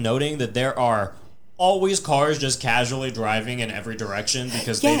also worth noting that there are always cars just casually driving in every direction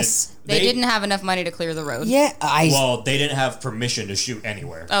because Yes. They didn't have enough money to clear the road. Yeah. Well, they didn't have permission to shoot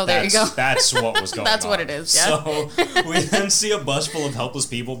anywhere. Oh, there you go. That's what was going That's on. what it is, yeah. So we then see a bus full of helpless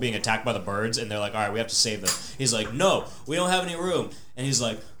people being attacked by the birds, and they're like, all right, we have to save them. He's like, no, we don't have any room. And he's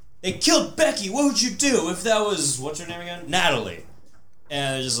like, they killed Becky. What would you do if that was, what's her name again? Natalie.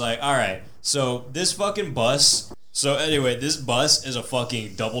 And they're just like, all right. So this fucking bus... So anyway, this bus is a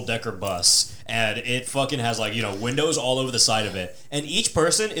fucking double-decker bus. and it fucking has like, windows all over the side of it. And each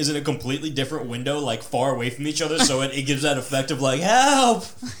person is in a completely different window, like far away from each other, so it gives that effect of like, help!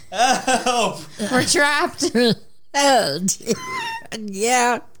 Help! We're trapped. Oh,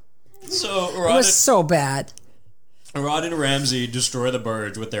 yeah. So It was so bad. Rod and Ramsey destroy the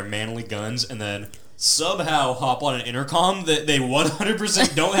birds with their manly guns and then somehow hop on an intercom that they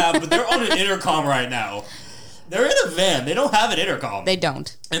 100% don't have, but they're on an intercom right now. They're in a van. They don't have an intercom. They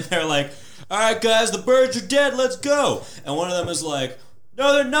don't. And they're like, all right, guys, the birds are dead. Let's go. And one of them is like,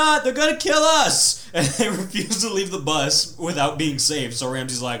 no, they're not. They're going to kill us. And they refuse to leave the bus without being saved. So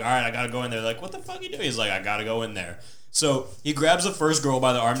Ramsey's like, all right, I got to go in there. They're like, what the fuck are you doing? He's like, I got to go in there. So he grabs the first girl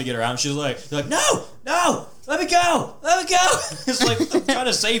by the arm to get her out. And she's like, no, let me go. It's like, I'm trying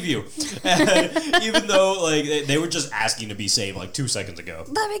to save you. And even though like they were just asking to be saved like 2 seconds ago.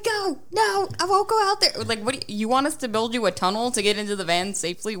 Let me go. No, I won't go out there. Like, what? You want us to build you a tunnel to get into the van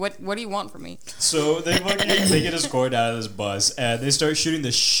safely? What do you want from me? So they get escorted out of this bus and they start shooting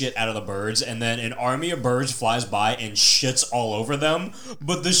the shit out of the birds. And then an army of birds flies by and shits all over them.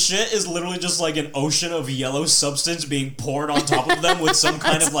 But the shit is literally just like an ocean of yellow substance being poured on top of them with some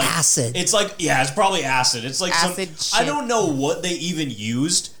kind of like acid. It's like, yeah, it's probably acid. It's like Acid some. I shit. don't know what they even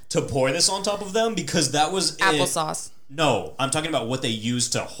used to pour this on top of them because that was Applesauce. No, I'm talking about what they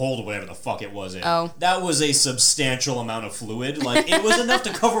used to hold whatever the fuck it was in. Oh. That was a substantial amount of fluid. Like, it was enough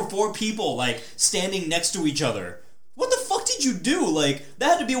to cover 4 people, like, standing next to each other. What the fuck did you do? Like, that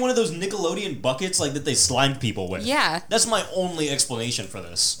had to be one of those Nickelodeon buckets, like, that they slimed people with. Yeah. That's my only explanation for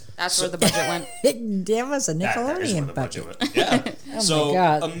this. That's where the budget went. There was a That is where Nickelodeon the bucket. went. Yeah. So my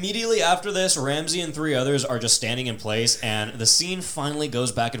God. immediately after this, Ramsey and 3 others are just standing in place, and the scene finally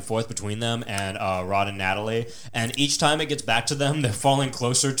goes back and forth between them and Rod and Natalie. And each time it gets back to them, they're falling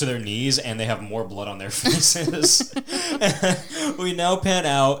closer to their knees, and they have more blood on their faces. We now pan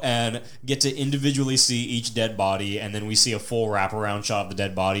out and get to individually see each dead body, and then we see a full wraparound shot of the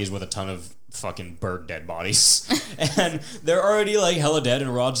dead bodies with a ton of fucking bird dead bodies. And they're already like hella dead,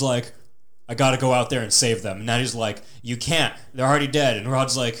 and Rod's like, I gotta go out there and save them. And Natty's like, you can't. They're already dead. And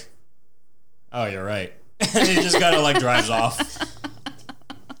Rod's like, oh, you're right. And he just kind of like drives off.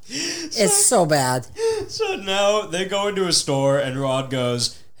 It's so bad. So now they go into a store and Rod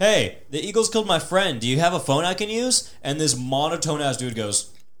goes, hey, the Eagles killed my friend. Do you have a phone I can use? And this monotone ass dude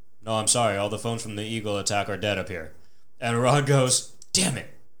goes, no, I'm sorry. All the phones from the Eagle attack are dead up here. And Rod goes, damn it.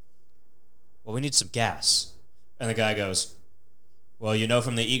 Well, we need some gas. And the guy goes, well,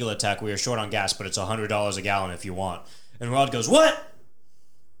 from the Eagle attack, we are short on gas, but it's $100 a gallon if you want. And Rod goes, what?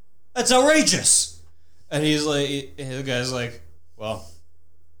 That's outrageous. And he's like, the guy's like, well,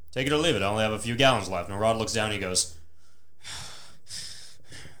 take it or leave it. I only have a few gallons left. And Rod looks down and he goes,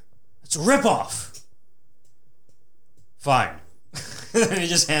 it's a ripoff. Fine. And he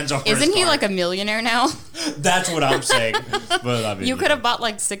just hands over his Isn't he card. like a millionaire now? That's what I'm saying. But I mean, You could have bought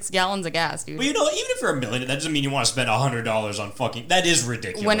like 6 gallons of gas, dude. But even if you're a millionaire, that doesn't mean you want to spend $100 on fucking. That is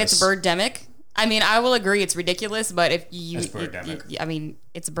ridiculous. When it's birdemic. I mean, I will agree it's ridiculous, but if you, It's birdemic. I mean,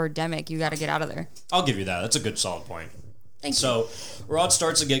 it's birdemic. You got to get out of there. I'll give you that. That's a good solid point. Thank you. So Rod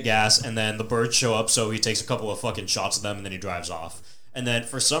starts to get gas, and then the birds show up. So he takes a couple of fucking shots of them, and then he drives off. And then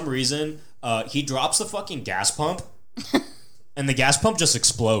for some reason, he drops the fucking gas pump, and the gas pump just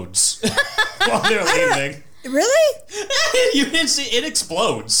explodes while they're leaving. Really? You didn't see it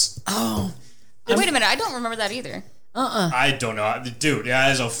explodes. Oh. Wait a minute. I don't remember that either. I don't know, dude. Yeah,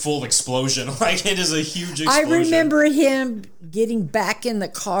 it is a full explosion. Like it is a huge explosion. I remember him getting back in the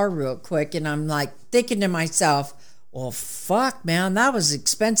car real quick, and I'm like thinking to myself, well, fuck, man, that was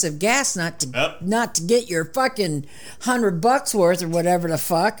expensive gas not to get your fucking $100 worth or whatever the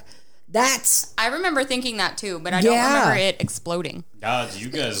fuck. I remember thinking that too, but I don't remember it exploding. God, you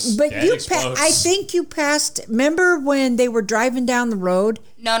guys. But that you, explodes. I think you passed. Remember when they were driving down the road?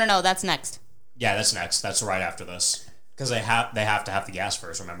 No, that's next. Yeah, that's next. That's right after this because they have to have the gas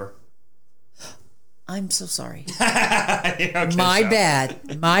first. Remember? I'm so sorry. Okay, My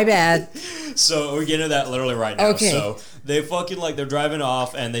bad. So we're getting to that literally right now. Okay. So they fucking they're driving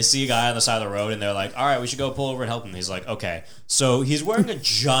off and they see a guy on the side of the road and they're like, all right, we should go pull over and help him. He's like, okay. So he's wearing a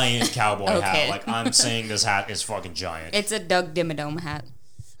giant cowboy hat. Okay. Like I'm saying this hat is fucking giant. It's a Doug Dimmadome hat.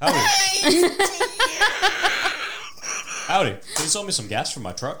 Howdy. Howdy. Can you sell me some gas for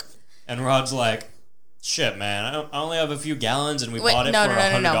my truck? And Rod's like, shit, man, I only have a few gallons and we bought it for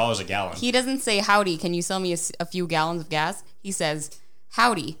 $100 a gallon. He doesn't say, howdy, can you sell me a few gallons of gas? He says,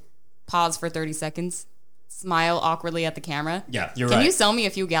 howdy. Pause for 30 seconds. Smile awkwardly at the camera. Yeah, you're Can right. you sell me a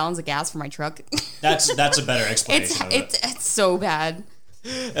few gallons of gas for my truck? That's a better explanation of it. It's so bad.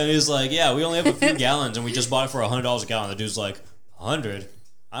 And he's like, yeah, we only have a few gallons and we just bought it for $100 a gallon. The dude's like, 100?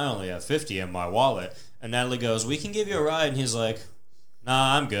 I only have 50 in my wallet. And Natalie goes, we can give you a ride. And he's like,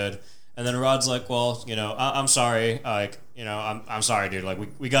 nah, I'm good. And then Rod's like, well, I'm sorry. Like, I'm sorry, dude. Like,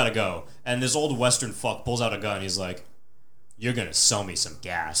 we gotta go. And this old Western fuck pulls out a gun. He's like, you're gonna sell me some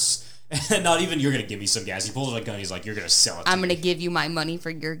gas. And not even you're gonna give me some gas. He pulls out a gun. He's like, you're gonna sell it to I'm me. gonna give you my money for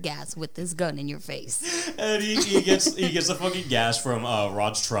your gas with this gun in your face. And he gets the fucking gas from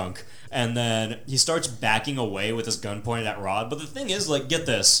Rod's trunk. And then he starts backing away with his gun pointed at Rod. But the thing is, like, get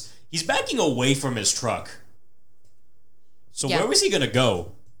this. He's backing away from his truck. So Yeah. where was he gonna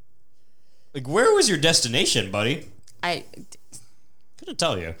go? Like, where was your destination, buddy? I Couldn't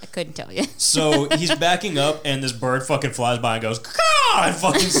tell you. couldn't tell you. So he's backing up, and this bird fucking flies by and goes, "Caw!" and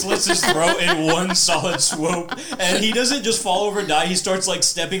fucking slits his throat in one solid swoop. And he doesn't just fall over and die. He starts, like,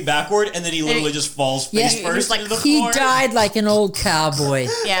 stepping backward, and then he literally just falls face Yeah, first like, into the He floor. died like an old cowboy.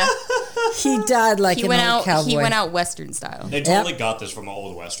 Yeah, He died like he an went old out. cowboy. He went out Western style. They totally got this from an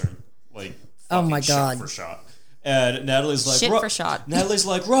old Western. Like, Oh my fucking God. shot for shot. And Natalie's like, Shit "Rod-" for shot. Natalie's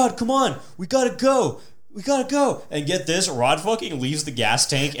like, Rod, come on. We gotta go. We gotta go. And get this, Rod fucking leaves the gas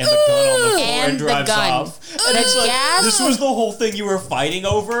tank and the gun on the floor and, And the drives gun. off. And The it's like, gas- this was the whole thing you were fighting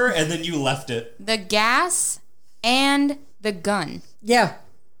over, and then you left it. The gas and the gun. Yeah.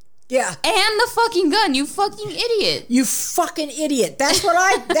 Yeah. And the fucking gun, you fucking idiot. You fucking idiot. That's what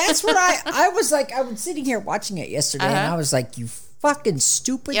I was like, I was sitting here watching it yesterday and I was like, you fucking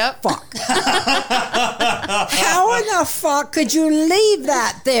stupid Yep. fuck. How in the fuck could you leave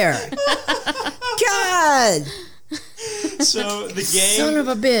that there? God. So the Son gang, of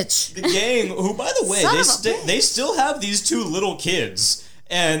a bitch. the gang, who by the way, Son they of a they still have these two little kids,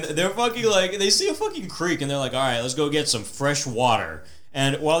 and they're fucking like, they see a fucking creek, and they're like, all right, let's go get some fresh water.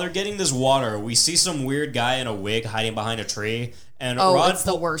 And while they're getting this water, we see some weird guy in a wig hiding behind a tree, and Oh, Rod it's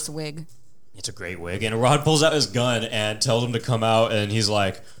the worst wig. It's a great wig. And Rod pulls out his gun and tells him to come out, and he's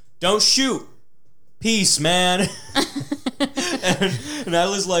like, don't shoot. Peace, man. And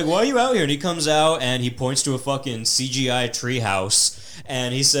Natalie's like, why are you out here? And he comes out and he points to a fucking CGI treehouse,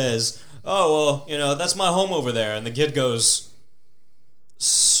 and he says, oh, well, that's my home over there. And the kid goes,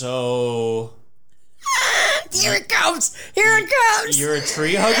 so Here it comes. Here it comes. you're a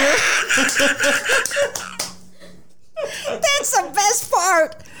tree hugger? That's the best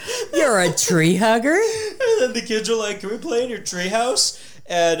part. You're a tree hugger? And then the kids are like, can we play in your treehouse?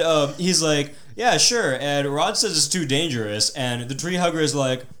 And he's like, yeah, sure. And Rod says it's too dangerous. And the tree hugger is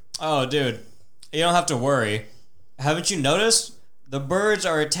like, oh, dude, you don't have to worry. Haven't you noticed? The birds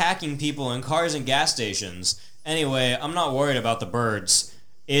are attacking people in cars and gas stations. Anyway, I'm not worried about the birds.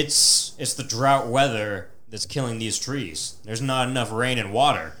 It's the drought weather that's killing these trees. There's not enough rain and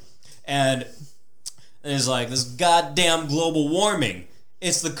water. And it's like, this goddamn global warming.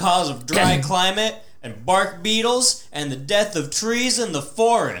 It's the cause of dry climate and bark beetles and the death of trees in the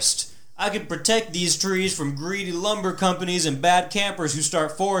forest. I could protect these trees from greedy lumber companies and bad campers who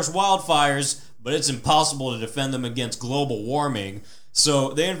start forest wildfires, but it's impossible to defend them against global warming. So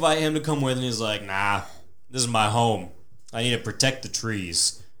they invite him to come with, and he's like, nah, this is my home. I need to protect the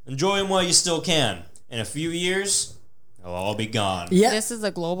trees. Enjoy them while you still can. In a few years, they'll all be gone. Yeah. This is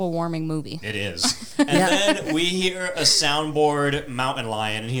a global warming movie. It is. And then we hear a soundboard mountain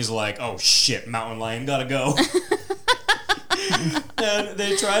lion, and he's like, oh shit, mountain lion, gotta go. And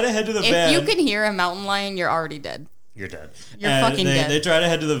they try to head to the van. If you can hear a mountain lion, you're already dead. You're dead. You're And fucking dead. They try to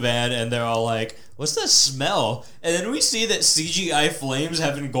head to the van, and they're all like, what's that smell? And then we see that CGI flames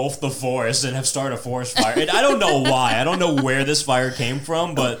have engulfed the forest and have started a forest fire. And I don't know why. I don't know where this fire came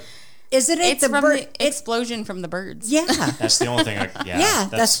from, but Isn't it It's the from bird? the explosion from the birds. Yeah. that's the only thing Yeah,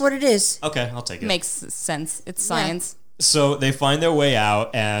 that's what it is. Okay, I'll take it. Makes sense. It's science. So they find their way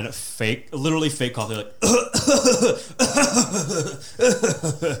out and literally fake cough. They're like,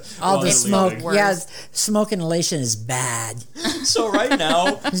 All the Literally smoke. like- Worse. Yeah, smoke inhalation is bad. So right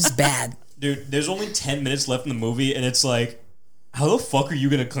now, It's bad. dude, there's only 10 minutes left in the movie, and it's like, how the fuck are you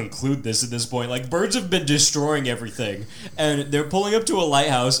gonna conclude this at this point? Like, birds have been destroying everything, and they're pulling up to a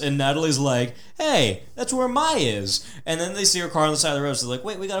lighthouse, and Natalie's like, hey, that's where Mai is. And then they see her car on the side of the road, so they're like,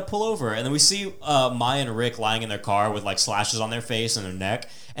 wait, we gotta pull over. And then we see Mai and Rick lying in their car with, like, slashes on their face and their neck,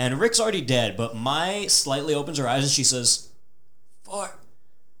 and Rick's already dead, but Mai slightly opens her eyes, and she says,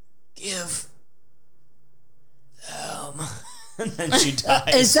 forgive them. And then she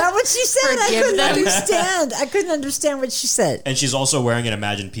dies. Is that what she said? I Forgive couldn't them. understand. I couldn't understand what she said. And she's also wearing an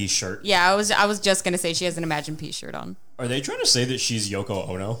Imagine Peace shirt. Yeah, I was just gonna say she has an Imagine Peace shirt on. Are they trying to say that she's Yoko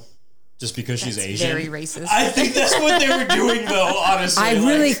Ono? Just because she's That's Asian? very racist. I think that's what they were doing, though, honestly. I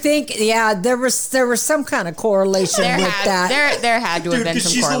really think, yeah, there was some kind of correlation There with had that. there had to have Dude, been because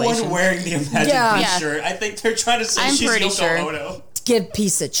some she's the correlation. one wearing the Imagine Yeah. Peace Yeah. shirt. I think they're trying to say I'm she's pretty Yoko sure. Ono. Give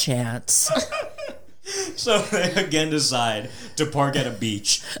peace a chance. So they again decide to park at a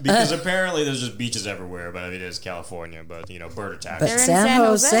beach because apparently there's just beaches everywhere. But I mean, it is California, but bird attacks. But They're in San San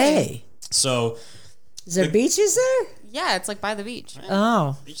Jose. Jose. So Is there beaches there? Yeah, it's like by the beach.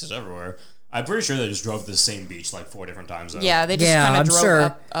 Oh. beaches everywhere. I'm pretty sure they just drove to the same beach like 4 different times. Though. Yeah, they just Yeah, kind I'm of drove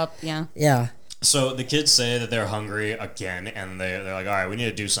sure. up. Yeah. Yeah. So the kids say that they're hungry again, and they're like, all right, we need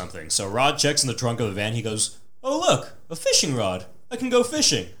to do something. So Rod checks in the trunk of the van. He goes, oh, look, a fishing rod. I can go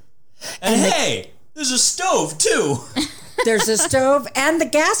fishing. And hey, there's a stove, too. There's a stove and the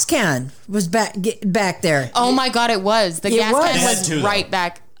gas can was back there. Oh my God, it was. The It gas was. can They had was two, though. right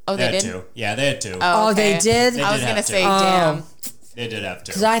back. Oh, they They had did? 2. Yeah, they had 2. Oh, they did? They I was did going to have say, to. damn. They did have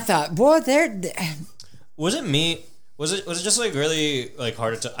 2. Because I thought, boy, they're. Was it me? Was it just like really like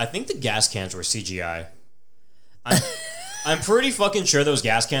hard to? I think the gas cans were CGI. I'm pretty fucking sure those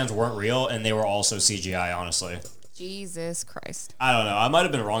gas cans weren't real and they were also CGI. Honestly, Jesus Christ. I don't know. I might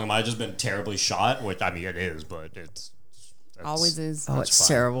have been wrong. It might have just been terribly shot, which I mean it is, but it's Always is. Oh, it's fine.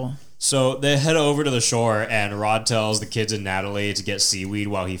 terrible. So they head over to the shore, and Rod tells the kids and Natalie to get seaweed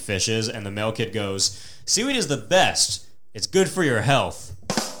while he fishes, and the male kid goes, "Seaweed is the best. It's good for your health."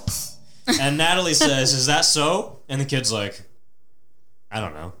 And Natalie says, "Is that so?" And the kid's like, "I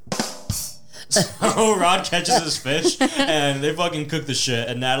don't know." So Rod catches his fish, and they fucking cook the shit,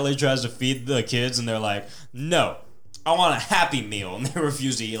 and Natalie tries to feed the kids, and they're like, "No, I want a Happy Meal," and they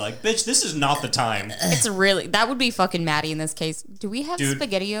refuse to eat. Like, bitch, this is not the time. It's really, that would be fucking Maddie in this case. Do we have Dude.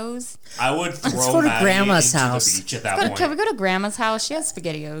 SpaghettiOs? I would go throw to Maddie Grandma's into house. the beach at that Can we point. go to Grandma's house? She has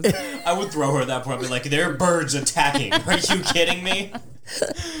SpaghettiOs. I would throw her at that point and be like, there are birds attacking. Are you kidding me?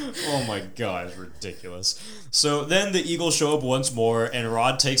 Oh my god, it's ridiculous. So then the Eagles show up once more, and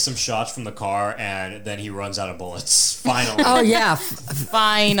Rod takes some shots from the car, and then he runs out of bullets. Finally. Oh, yeah.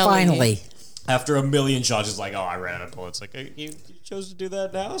 Finally. After a million shots, he's like, oh, I ran out of bullets. Like, you chose to do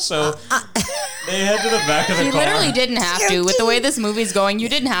that now? So they head to the back of the You car. literally didn't have to. With the way this movie's going, you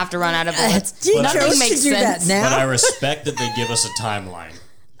didn't have to run out of bullets. You But I chose makes to do sense. that But I now. respect that they give us a timeline.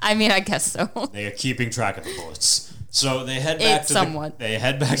 I mean, I guess so. They are keeping track of the bullets. So they head back It's to somewhat. they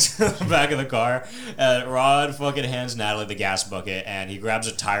head back to the back of the car. And Rod fucking hands Natalie the gas bucket, and he grabs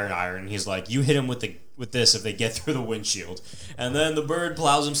a tire and iron. He's like, "You hit him with this if they get through the windshield." And then the bird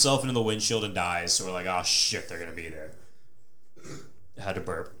plows himself into the windshield and dies. So we're like, "Oh shit, they're gonna be there." Had to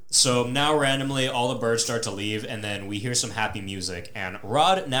burp. So now randomly, all the birds start to leave, and then we hear some happy music. And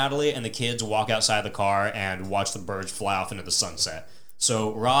Rod, Natalie, and the kids walk outside the car and watch the birds fly off into the sunset.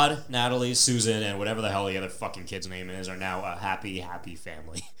 So Rod, Natalie, Susan, and whatever the hell the other fucking kid's name is are now a happy, happy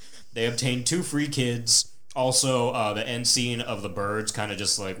family. They obtain 2 free kids. Also, the end scene of the birds kind of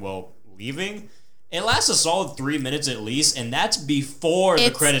just like, well, leaving. It lasts a solid 3 minutes at least, and that's before the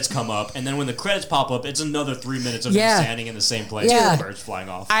It's- credits come up. And then when the credits pop up, it's another 3 minutes of Yeah. them standing in the same place Yeah. with the birds flying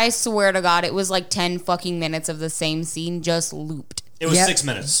off. I swear to God, it was like 10 fucking minutes of the same scene just looped. It was Yep. 6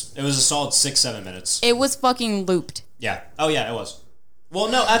 minutes. It was a solid 6-7 minutes. It was fucking looped. Yeah. Oh, yeah, it was. Well,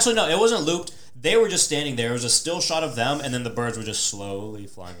 no, actually, no, it wasn't looped. They were just standing there. It was a still shot of them, and then the birds were just slowly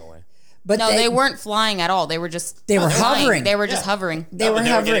flying away. But No, they weren't flying at all. They were just They were flying. hovering. They were just Yeah. hovering. They were But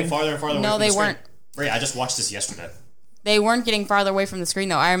they were getting hovering. farther and farther away No, from they the screen. weren't. Ray, I just watched this yesterday. They weren't getting farther away from the screen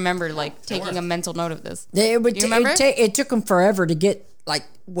though. I remember like taking weren't. a mental note of this. It would Do you remember? it took them forever to get like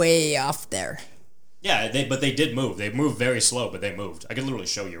way off there. Yeah, but they did move. They moved very slow, but they moved. I can literally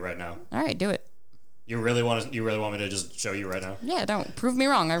show you right now. All right, do it. You really want me to just show you right now? Yeah, don't prove me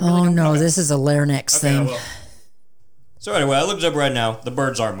wrong. I really Oh don't. no, this is a larynx Okay, I thing. will. So anyway, I looked up right now. The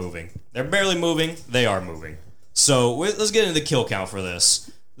birds are moving. They're barely moving. They are moving. So let's get into the kill count for this.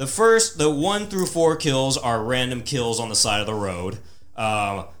 The 1 through 4 kills are random kills on the side of the road.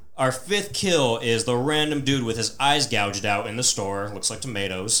 Our 5th kill is the random dude with his eyes gouged out in the store. Looks like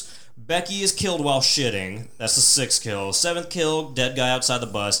tomatoes. Becky is killed while shitting. That's the 6th kill. 7th kill, dead guy outside the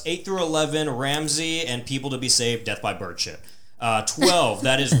bus. 8 through 11, Ramsey and people to be saved, death by bird shit. 12,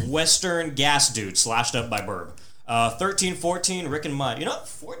 that is Western gas dude slashed up by Burb. 13, 14, Rick and Mud.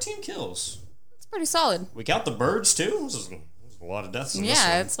 14 kills. It's pretty solid. We count the birds too? This is a lot of deaths in this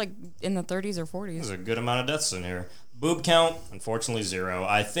Yeah, one. it's like in the 30s or 40s. There's a good amount of deaths in here. Boob count, unfortunately 0.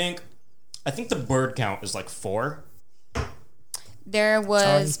 I think the bird count is like 4. There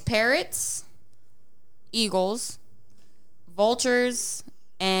was parrots, eagles, vultures,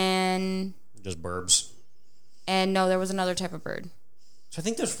 and Just burbs. no, there was another type of bird. So I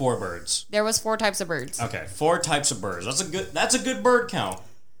think there's 4 birds. There was 4 types of birds. Okay, 4 types of birds. That's a good bird count.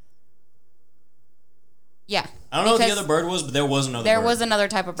 Yeah. I don't know what the because other bird was, but there was another There bird. was another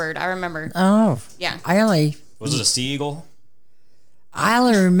type of bird. I remember. Oh, Yeah. I only Was it a sea eagle?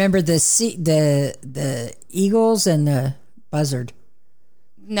 remember the eagles and the buzzard.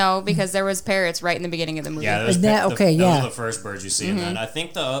 No, because there was parrots right in the beginning of the movie. Yeah, those, Is that- okay, those yeah. are the first birds you see, and then I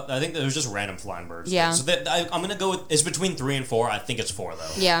think there was just random flying birds. Yeah. So I'm gonna go with it's between 3 and 4. I think it's 4 though.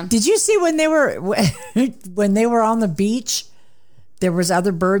 Yeah. Did you see when they were on the beach? There was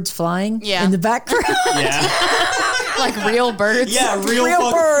other birds flying Yeah. in the background. Yeah. Like real birds. Yeah,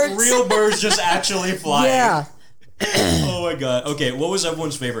 birds. real birds just actually flying. Yeah. Oh my god. Okay, what was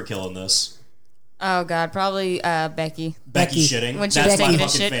everyone's favorite kill in this? Oh god, probably Becky. Becky Becky. shitting. When she That's was my taking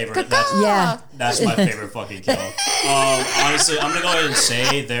fucking a shit. favorite. Yeah. That's my favorite fucking kill. Honestly, I'm gonna go ahead and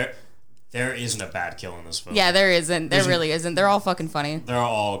say there isn't a bad kill in this film. Yeah, there isn't. There really isn't. They're all fucking funny. They're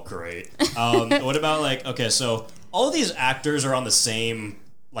all great. What about so all of these actors are on the same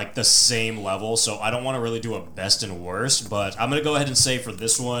level, so I don't want to really do a best and worst, but I'm gonna go ahead and say for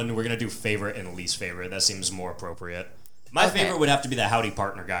this one we're gonna do favorite and least favorite. That seems more appropriate. My favorite would have to be the Howdy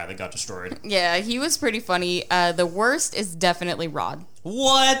Partner guy that got destroyed. Yeah, he was pretty funny. The worst is definitely Rod.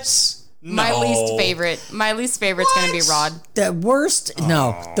 What? My No. least favorite. My least favorite's gonna be Rod. The worst?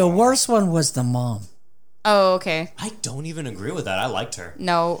 No. The worst one was the mom. Oh, okay. I don't even agree with that. I liked her.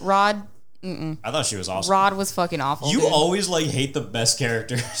 No, Rod. I thought she was awesome. Rod was fucking awful. You dude. always hate the best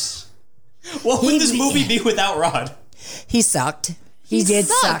characters. What would this movie be without Rod? He sucked. He did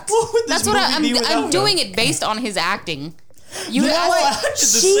sucked. suck. What would this That's what movie be without I'm doing him? it based on his acting. You You know asked- what? acted the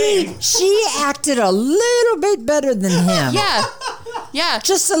same. She acted a little bit better than him. Yeah. Yeah.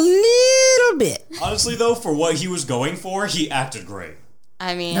 Just a little bit. Honestly, though, for what he was going for, he acted great.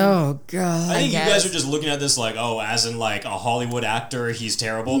 I mean, Oh, God. I think you guess. guys are just looking at this like, oh, as in like a Hollywood actor, he's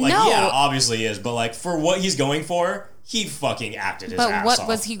terrible. Like, No. yeah, obviously he is, but like for what he's going for, he fucking acted his but ass what off.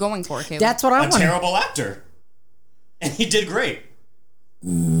 was he going for, Caleb? That's what I A want. terrible actor, and he did great.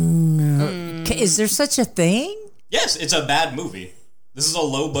 Is there such a thing? Yes, it's a bad movie. This is a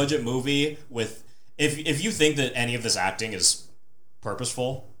low budget movie with. If you think that any of this acting is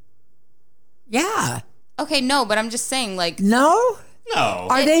purposeful, Yeah. Okay, no, but I'm just saying, like, No? no.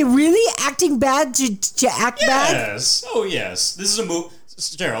 Are they really acting bad to act bad? Yes. Oh yes. This is a movie.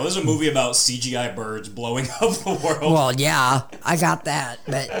 Daryl, this is a movie about CGI birds blowing up the world. Well, yeah, I got that,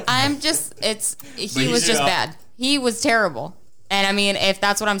 but I'm just, he he's was just out. bad. He was terrible. And I mean, if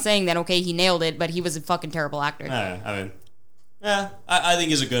that's what I'm saying, then okay, he nailed it, but he was a fucking terrible actor. I mean, yeah, I think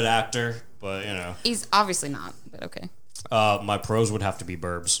he's a good actor, but you know, He's obviously not, but okay. my pros would have to be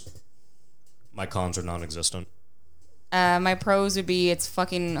Burbs. My cons are non-existent. My pros would be it's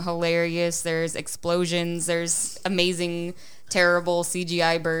fucking hilarious. There's explosions. There's amazing, terrible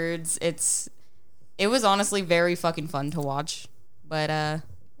CGI birds. It was honestly very fucking fun to watch. But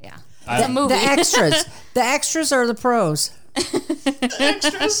yeah, it's a movie. the extras. The extras are the pros.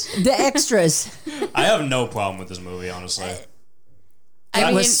 Extras. The extras. I have no problem with this movie, honestly. I It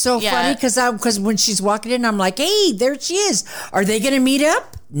mean, was so yeah, funny because when she's walking in, I'm like, hey, there she is. Are they going to meet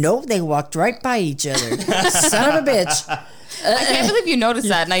up? No, they walked right by each other. Son of a bitch. I can't believe you noticed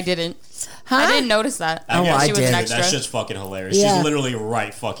that, and I didn't. I didn't notice that. Oh, guess I she was an did. extra. That shit's fucking hilarious. Yeah. She's literally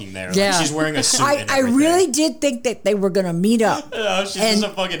right fucking there. Yeah. Like, she's wearing a suit. I and everything. really did think that they were going to meet up. No, she's and-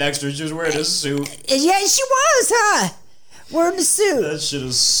 just a fucking extra. She was wearing a suit. Yeah, she was, huh? Wearing a suit. That shit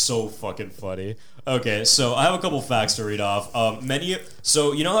is so fucking funny. Okay, so I have a couple facts to read off.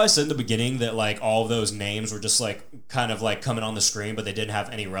 So you know how I said in the beginning that like all of those names were just like kind of like coming on the screen, but they didn't have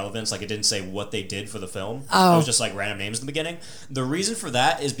any relevance. Like it didn't say what they did for the film. Oh. It was just like random names in the beginning. The reason for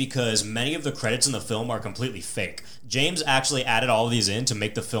that is because many of the credits in the film are completely fake. James actually added all of these in to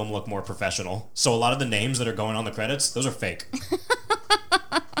make the film look more professional. So a lot of the names that are going on the credits, those are fake.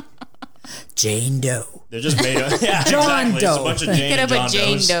 Jane Doe. They're just made up. Yeah, John exactly. It's a Doe. bunch of Jane Get and up John a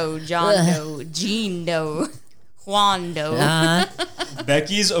Jane Does. Doe, John Doe, Jean Doe, Juan Doe.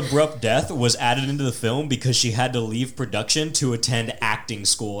 Becky's abrupt death was added into the film because she had to leave production to attend acting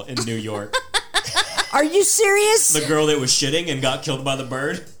school in New York. Are you serious? The girl that was shitting and got killed by the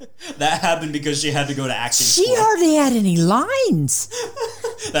bird, that happened because she had to go to acting She school. hardly had any lines.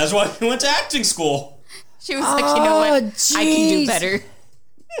 That's why she went to acting school. She was like, you know what? Oh, I can do jeez. better.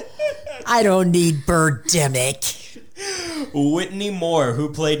 I don't need Birdemic. Whitney Moore, who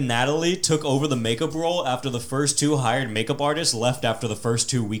played Natalie, took over the makeup role after the first two hired makeup artists left after the first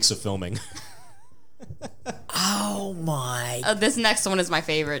 2 weeks of filming. Oh my. This next one is my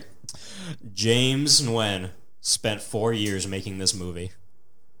favorite. James Nguyen spent 4 years making this movie.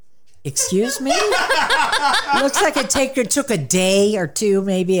 Excuse me? Looks like it took a day or two,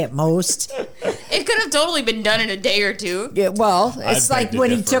 maybe at most. It could have totally been done in a day or two. Yeah, well, it's beg like to when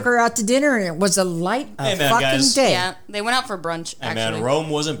he differ. took her out to dinner and it was a Hey, man, fucking guys. day. Yeah, they went out for brunch. Hey, Actually, man, Rome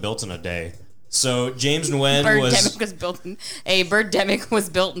wasn't built in a day. So James Nguyen Birdemic was... was built. Birdemic was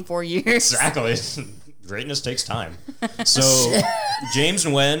built in 4 years. Exactly. greatness takes time. So James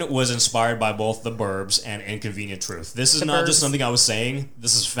Nguyen was inspired by both The Burbs and Inconvenient Truth. This is not just something I was saying.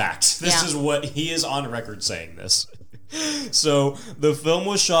 This is fact. This is what he is on record saying this. So the film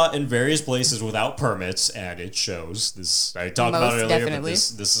was shot in various places without permits, and it shows. This I talked about it earlier, but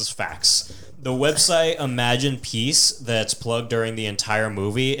this is facts. The website Imagine Peace that's plugged during the entire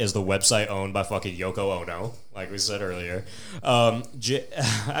movie is the website owned by fucking Yoko Ono, like we said earlier.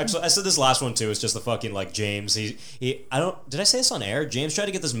 Actually, I said this last one too. It's just the fucking like James. Did I say this on air? James tried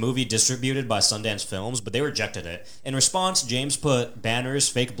to get this movie distributed by Sundance Films, but they rejected it. In response, James put banners,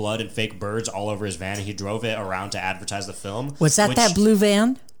 fake blood, and fake birds all over his van, and he drove it around to advertise the film. Was that blue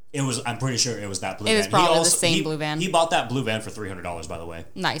van? It was. I'm pretty sure it was that blue van. It was probably the same blue van. He bought that blue van for $300, by the way.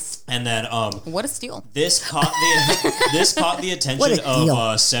 Nice. And then, what a steal! This caught the attention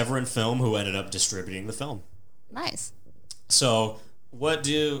of Severin Film, who ended up distributing the film. Nice. So, did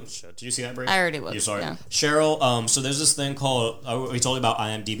you see that, Brie? I already looked. You saw it, yeah. Cheryl. So there's this thing called. We told you about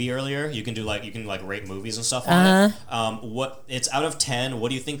IMDb earlier. You can rate movies and stuff on it. It's out of 10.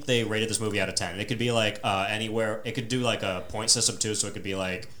 What do you think they rated this movie out of 10? It could be like anywhere. It could do like a point system too. So it could be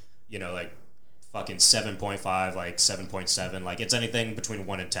like, like fucking 7.5, like 7.7. Like it's anything between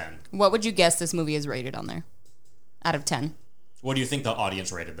 1 and 10. What would you guess this movie is rated on there? Out of 10. What do you think the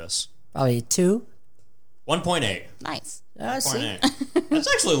audience rated this? Probably 2. 1.8. Nice. 1.8.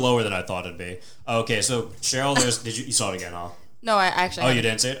 That's actually lower than I thought it'd be. Okay, so Cheryl, you saw it again, huh? No, I actually. Oh, you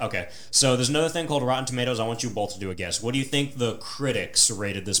didn't see it? Okay. So there's another thing called Rotten Tomatoes. I want you both to do a guess. What do you think the critics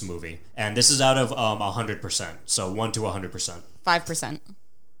rated this movie? And this is out of 100%. So 1 to 100%. 5%.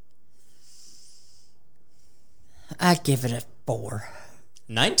 I'd give it a 4.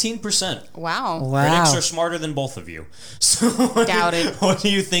 19%. Wow. Critics are smarter than both of you. So Doubt it. What do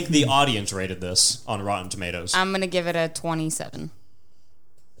you think the audience rated this on Rotten Tomatoes? I'm going to give it a 27.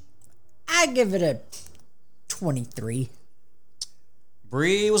 I'd give it a 23.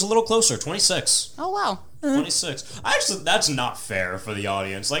 Brie was a little closer, 26. Oh, wow. 26. Actually, that's not fair for the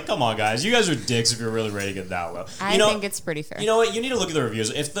audience. Like, come on, guys. You guys are dicks if you're really rating it that low. I think it's pretty fair. You know what? You need to look at the reviews.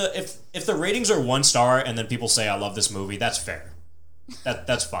 If the ratings are 1 star and then people say I love this movie, that's fair.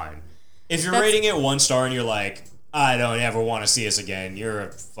 That's fine. If you're rating it 1 star and you're like, I don't ever want to see this again, you're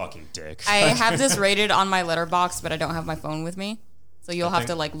a fucking dick. I have this rated on my letterbox, but I don't have my phone with me. So you'll have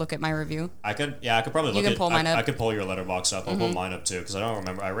to look at my review. I could probably look at pull mine up. I could pull your letterbox up. I'll pull mine up too because I don't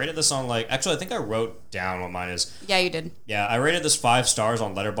remember. I rated this on actually I think I wrote down what mine is. Yeah, you did. Yeah, I rated this 5 stars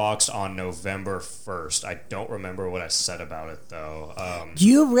on Letterboxd on November 1st. I don't remember what I said about it though.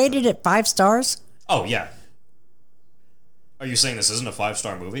 You rated it 5 stars? Oh yeah. Are you saying this isn't a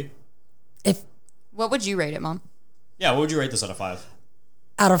 5-star movie? What would you rate it, Mom? Yeah, what would you rate this out of 5?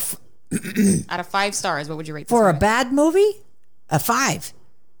 Out of 5 stars, what would you rate this for movie? a bad movie? A 5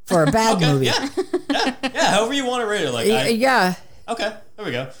 for a bad movie. Yeah, however you want to rate it. Yeah. Okay, there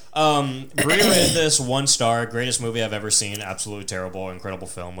we go. Brie rated this 1 star. Greatest movie I've ever seen. Absolutely terrible, incredible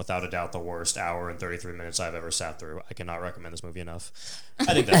film. Without a doubt, the worst hour and 33 minutes I've ever sat through. I cannot recommend this movie enough.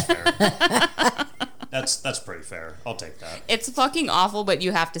 I think that's fair. That's pretty fair. I'll take that. It's fucking awful, but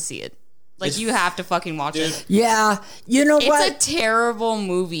you have to see it. You have to fucking watch it. Yeah. You know what? It's a terrible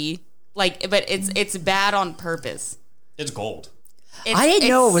movie. But it's bad on purpose. It's gold. I didn't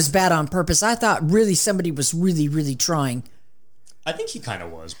know it was bad on purpose. I thought really somebody was really, really trying. I think he kind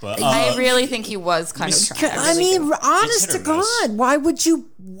of was, but I really think he was kind of trying. I mean, honest to God, why would you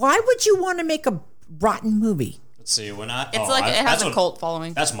want to make a rotten movie? Let's see. It has a cult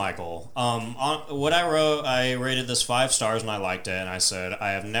following. That's my goal. On what I wrote, I rated this 5 stars and I liked it. And I said,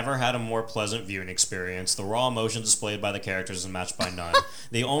 I have never had a more pleasant viewing experience. The raw emotion displayed by the characters is matched by none.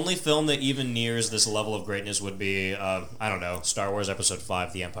 The only film that even nears this level of greatness would be, I don't know, Star Wars Episode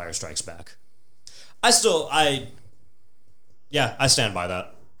 5: The Empire Strikes Back. I stand by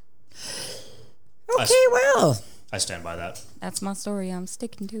that. Okay, well, I stand by that. That's my story. I'm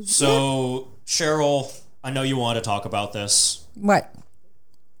sticking to it. So, Cheryl, I know you want to talk about this. What?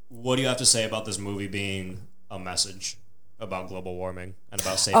 What do you have to say about this movie being a message about global warming and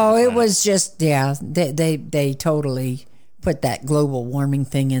about saving the Oh, planet? it was just, they totally put that global warming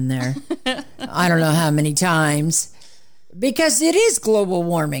thing in there. I don't know how many times. Because it is global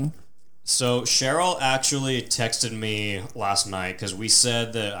warming. So Cheryl actually texted me last night because we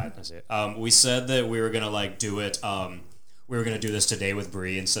said that we were gonna do it. We were gonna do this today with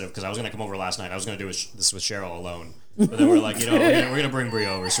Brie instead of because I was gonna come over last night. I was gonna do this with Cheryl alone, but then we're like, we're gonna bring Brie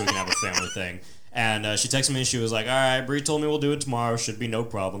over so we can have a family thing. And she texted me and she was like, "All right, Brie told me we'll do it tomorrow. Should be no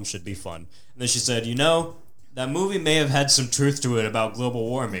problem. Should be fun." And then she said, that movie may have had some truth to it about global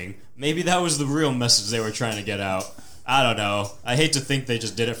warming. Maybe that was the real message they were trying to get out. I don't know. I hate to think they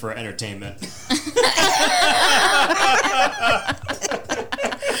just did it for entertainment.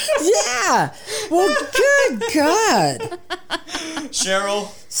 Yeah. Well, good God.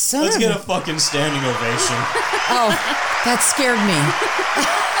 Cheryl, Son let's of get a- a fucking standing ovation. Oh, that scared me.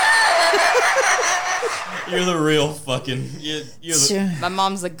 You're the real fucking. My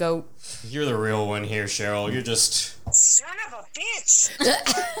mom's a goat. You're the real one here, Cheryl. You're just. Son of a bitch.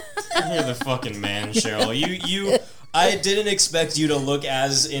 You're the fucking man, Cheryl. You. I didn't expect you to look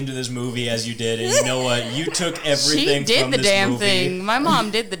as into this movie as you did, and you know what? You took She everything did from the this damn movie. thing. My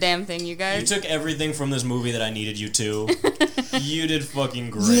mom did the damn thing, you guys. You took everything from this movie that I needed you to. You did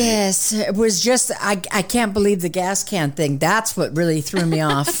fucking great. Yes, it was just, I can't believe the gas can thing. That's what really threw me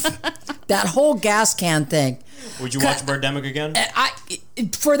off. That whole gas can thing. Would you watch Birdemic again?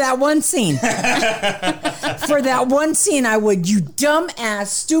 For that one scene. For that one scene, I would. You dumb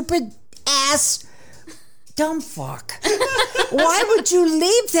ass, stupid ass, dumb fuck. Why would you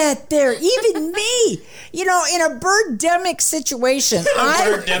leave that there? Even me. You know, in a birdemic situation.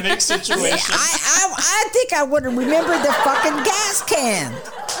 Birdemic situation. I think I would have remembered the fucking gas can.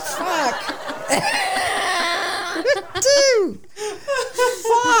 Fuck. Dude.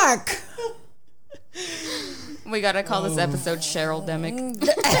 Fuck. We gotta call this episode Cheryl Demick.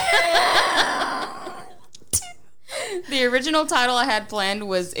 The original title I had planned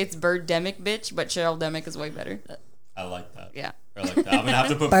was It's Birdemic Bitch, but Cheryl Demick is way better. I like that. Yeah. I like that. I'm gonna have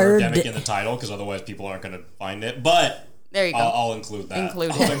to put Bird- Birdemic in the title because otherwise people aren't gonna find it. But There you go. I'll include that.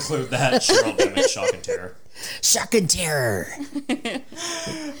 Include I'll it. include that. Cheryl Demick, Shock and Terror. Shock and terror.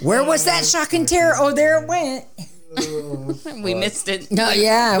 Where was that shock and terror? Oh, there it went. We missed it. No,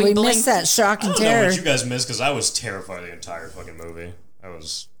 yeah, we blinked. missed that shock I and don't know terror. what you guys missed because I was terrified the entire fucking movie. I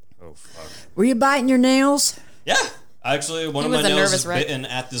was. Oh fuck. Were you biting your nails? Yeah. Actually, one of was my a nails nervous is wreck. bitten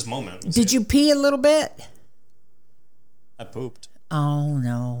at this moment. Did you pee a little bit? I pooped. Oh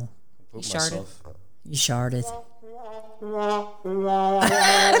no, I pooped You sharted? myself. you sharted.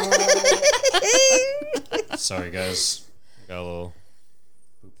 Sorry, guys. I got a little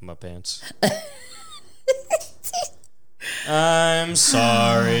poop in my pants. I'm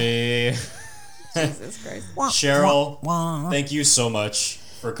sorry. Jesus Christ. Cheryl, Wah. thank you so much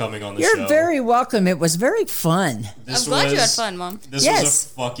for coming on the You're show. very welcome. It was very fun. This I'm glad you had was- fun, Mom. This Yes. was a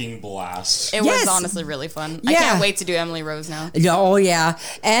fucking blast. It Yes. was honestly really fun. I Yeah. can't wait to do Emily Rose now. Oh yeah,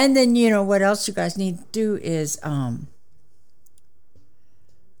 and then you know what else you guys need to do is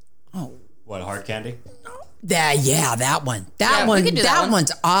What, hard candy? that one. That Yeah, we one. could do That, that one.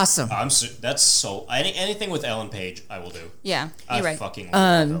 one's awesome. That's so. Anything with Ellen Page, I will do. Yeah, I you're right. fucking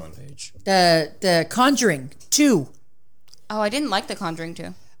love Ellen Page. The Conjuring 2. Oh, I didn't like The Conjuring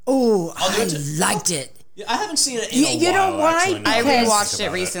too. Oh, I'll do I it to- liked it. Yeah, I haven't seen it in a You know while. why? Actually, now I that think rewatched it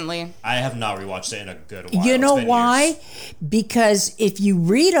about recently. I have not rewatched it in a good while. You It's know been why? years. Because if you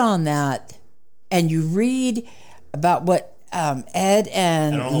read on that and you read about what Ed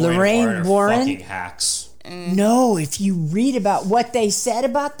and I don't know, Lorraine Warren, fucking hacks. no, if you read about what they said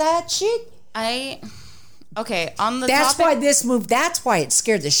about that shit, Okay, on the that's topic, why this movie, that's why it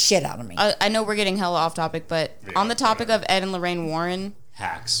scared the shit out of me. I know we're getting hella off topic, but on the topic of Ed and Lorraine Warren,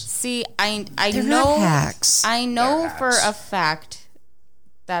 Hacks. see, I They're know not hacks. I know They're for hacks. a fact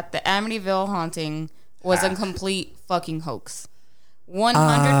that the Amityville haunting was a Hack. complete fucking hoax.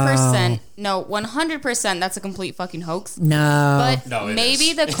 100%. No, 100%. That's a complete fucking hoax. No. But No, it maybe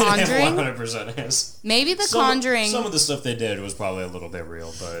is. The Conjuring. 100% is. Maybe The Some Conjuring. of the stuff they did was probably a little bit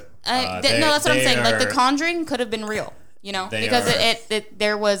real, but No, that's what I'm they saying. Like The are- Conjuring could have been real, you know, They because are- it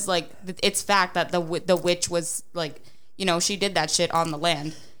there was like it's fact that the witch was like, you know, she did that shit on the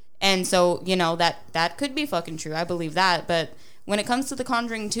land, and so you know that could be fucking true. I believe that, but when it comes to The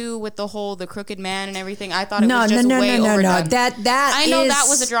Conjuring 2 with the crooked man and everything, I thought it was just way overdone. That I know is- that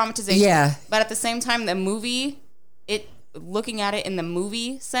was a dramatization. Yeah. But at the same time, the movie, looking at it in the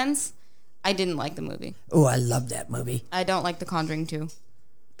movie sense, I didn't like the movie. Oh, I love that movie. I don't like The Conjuring 2.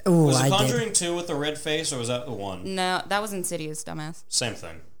 Oh, Was I it did. Conjuring 2 with the red face, or was that the one? No, that was Insidious, dumbass. Same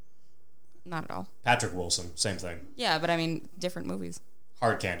thing. Not at all. Patrick Wilson, same thing. Yeah, but I mean, different movies.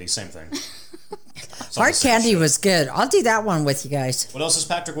 Hard Candy, same thing. It's all Hard the same Candy shit. was good. I'll do that one with you guys. What else is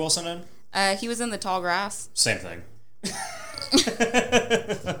Patrick Wilson in? He was in The Tall Grass. Same thing.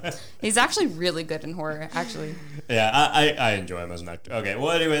 He's actually really good in horror, actually. Yeah, I enjoy him as an actor. Okay,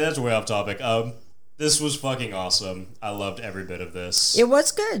 well, anyway, that's way off topic. This was fucking awesome. I loved every bit of this. It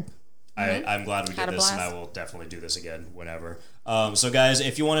was good. I'm glad we did Had a this, and I blast. will definitely do this again whenever. So guys,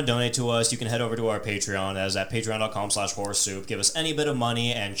 if you want to donate to us, you can head over to our Patreon. That is at patreon.com/horrorsoup. Give us any bit of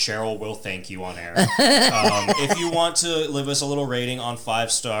money and Cheryl will thank you on air. If you want to leave us a little rating on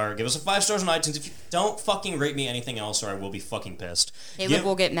 5-star, give us a 5 stars on iTunes. If you don't fucking rate me anything else or I will be fucking pissed. Caleb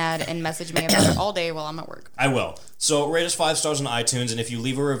will get mad and message me about it all day while I'm at work. I will. So rate us 5 stars on iTunes, and if you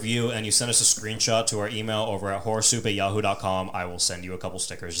leave a review and you send us a screenshot to our email over at horrorsoup@yahoo.com, I will send you a couple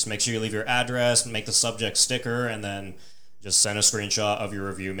stickers. Just make sure you leave your address, make the subject sticker, and then just send a screenshot of your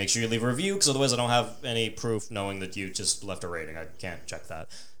review. Make sure you leave a review, because otherwise I don't have any proof knowing that you just left a rating. I can't check that.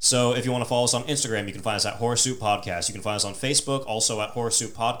 So if you want to follow us on Instagram, you can find us at Horror Soup Podcast. You can find us on Facebook, also at Horror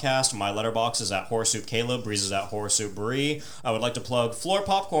Soup Podcast. My letterbox is at Horror Soup Caleb. Breeze is at Horror Soup Brie. I would like to plug Floor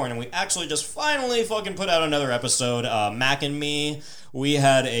Popcorn, and we actually just finally fucking put out another episode. Mac and me, we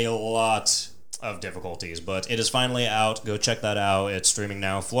had a lot of difficulties, but it is finally out. Go check that out. It's streaming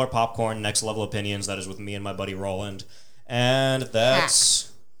now. Floor Popcorn, Next Level Opinions. That is with me and my buddy Roland. And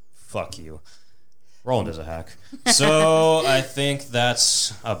that's... Fuck you. Roland is a hack. So I think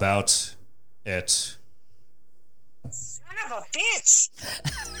that's about it. Son of a bitch!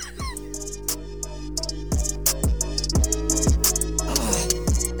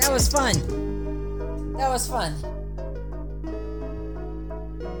 That was fun. That was fun.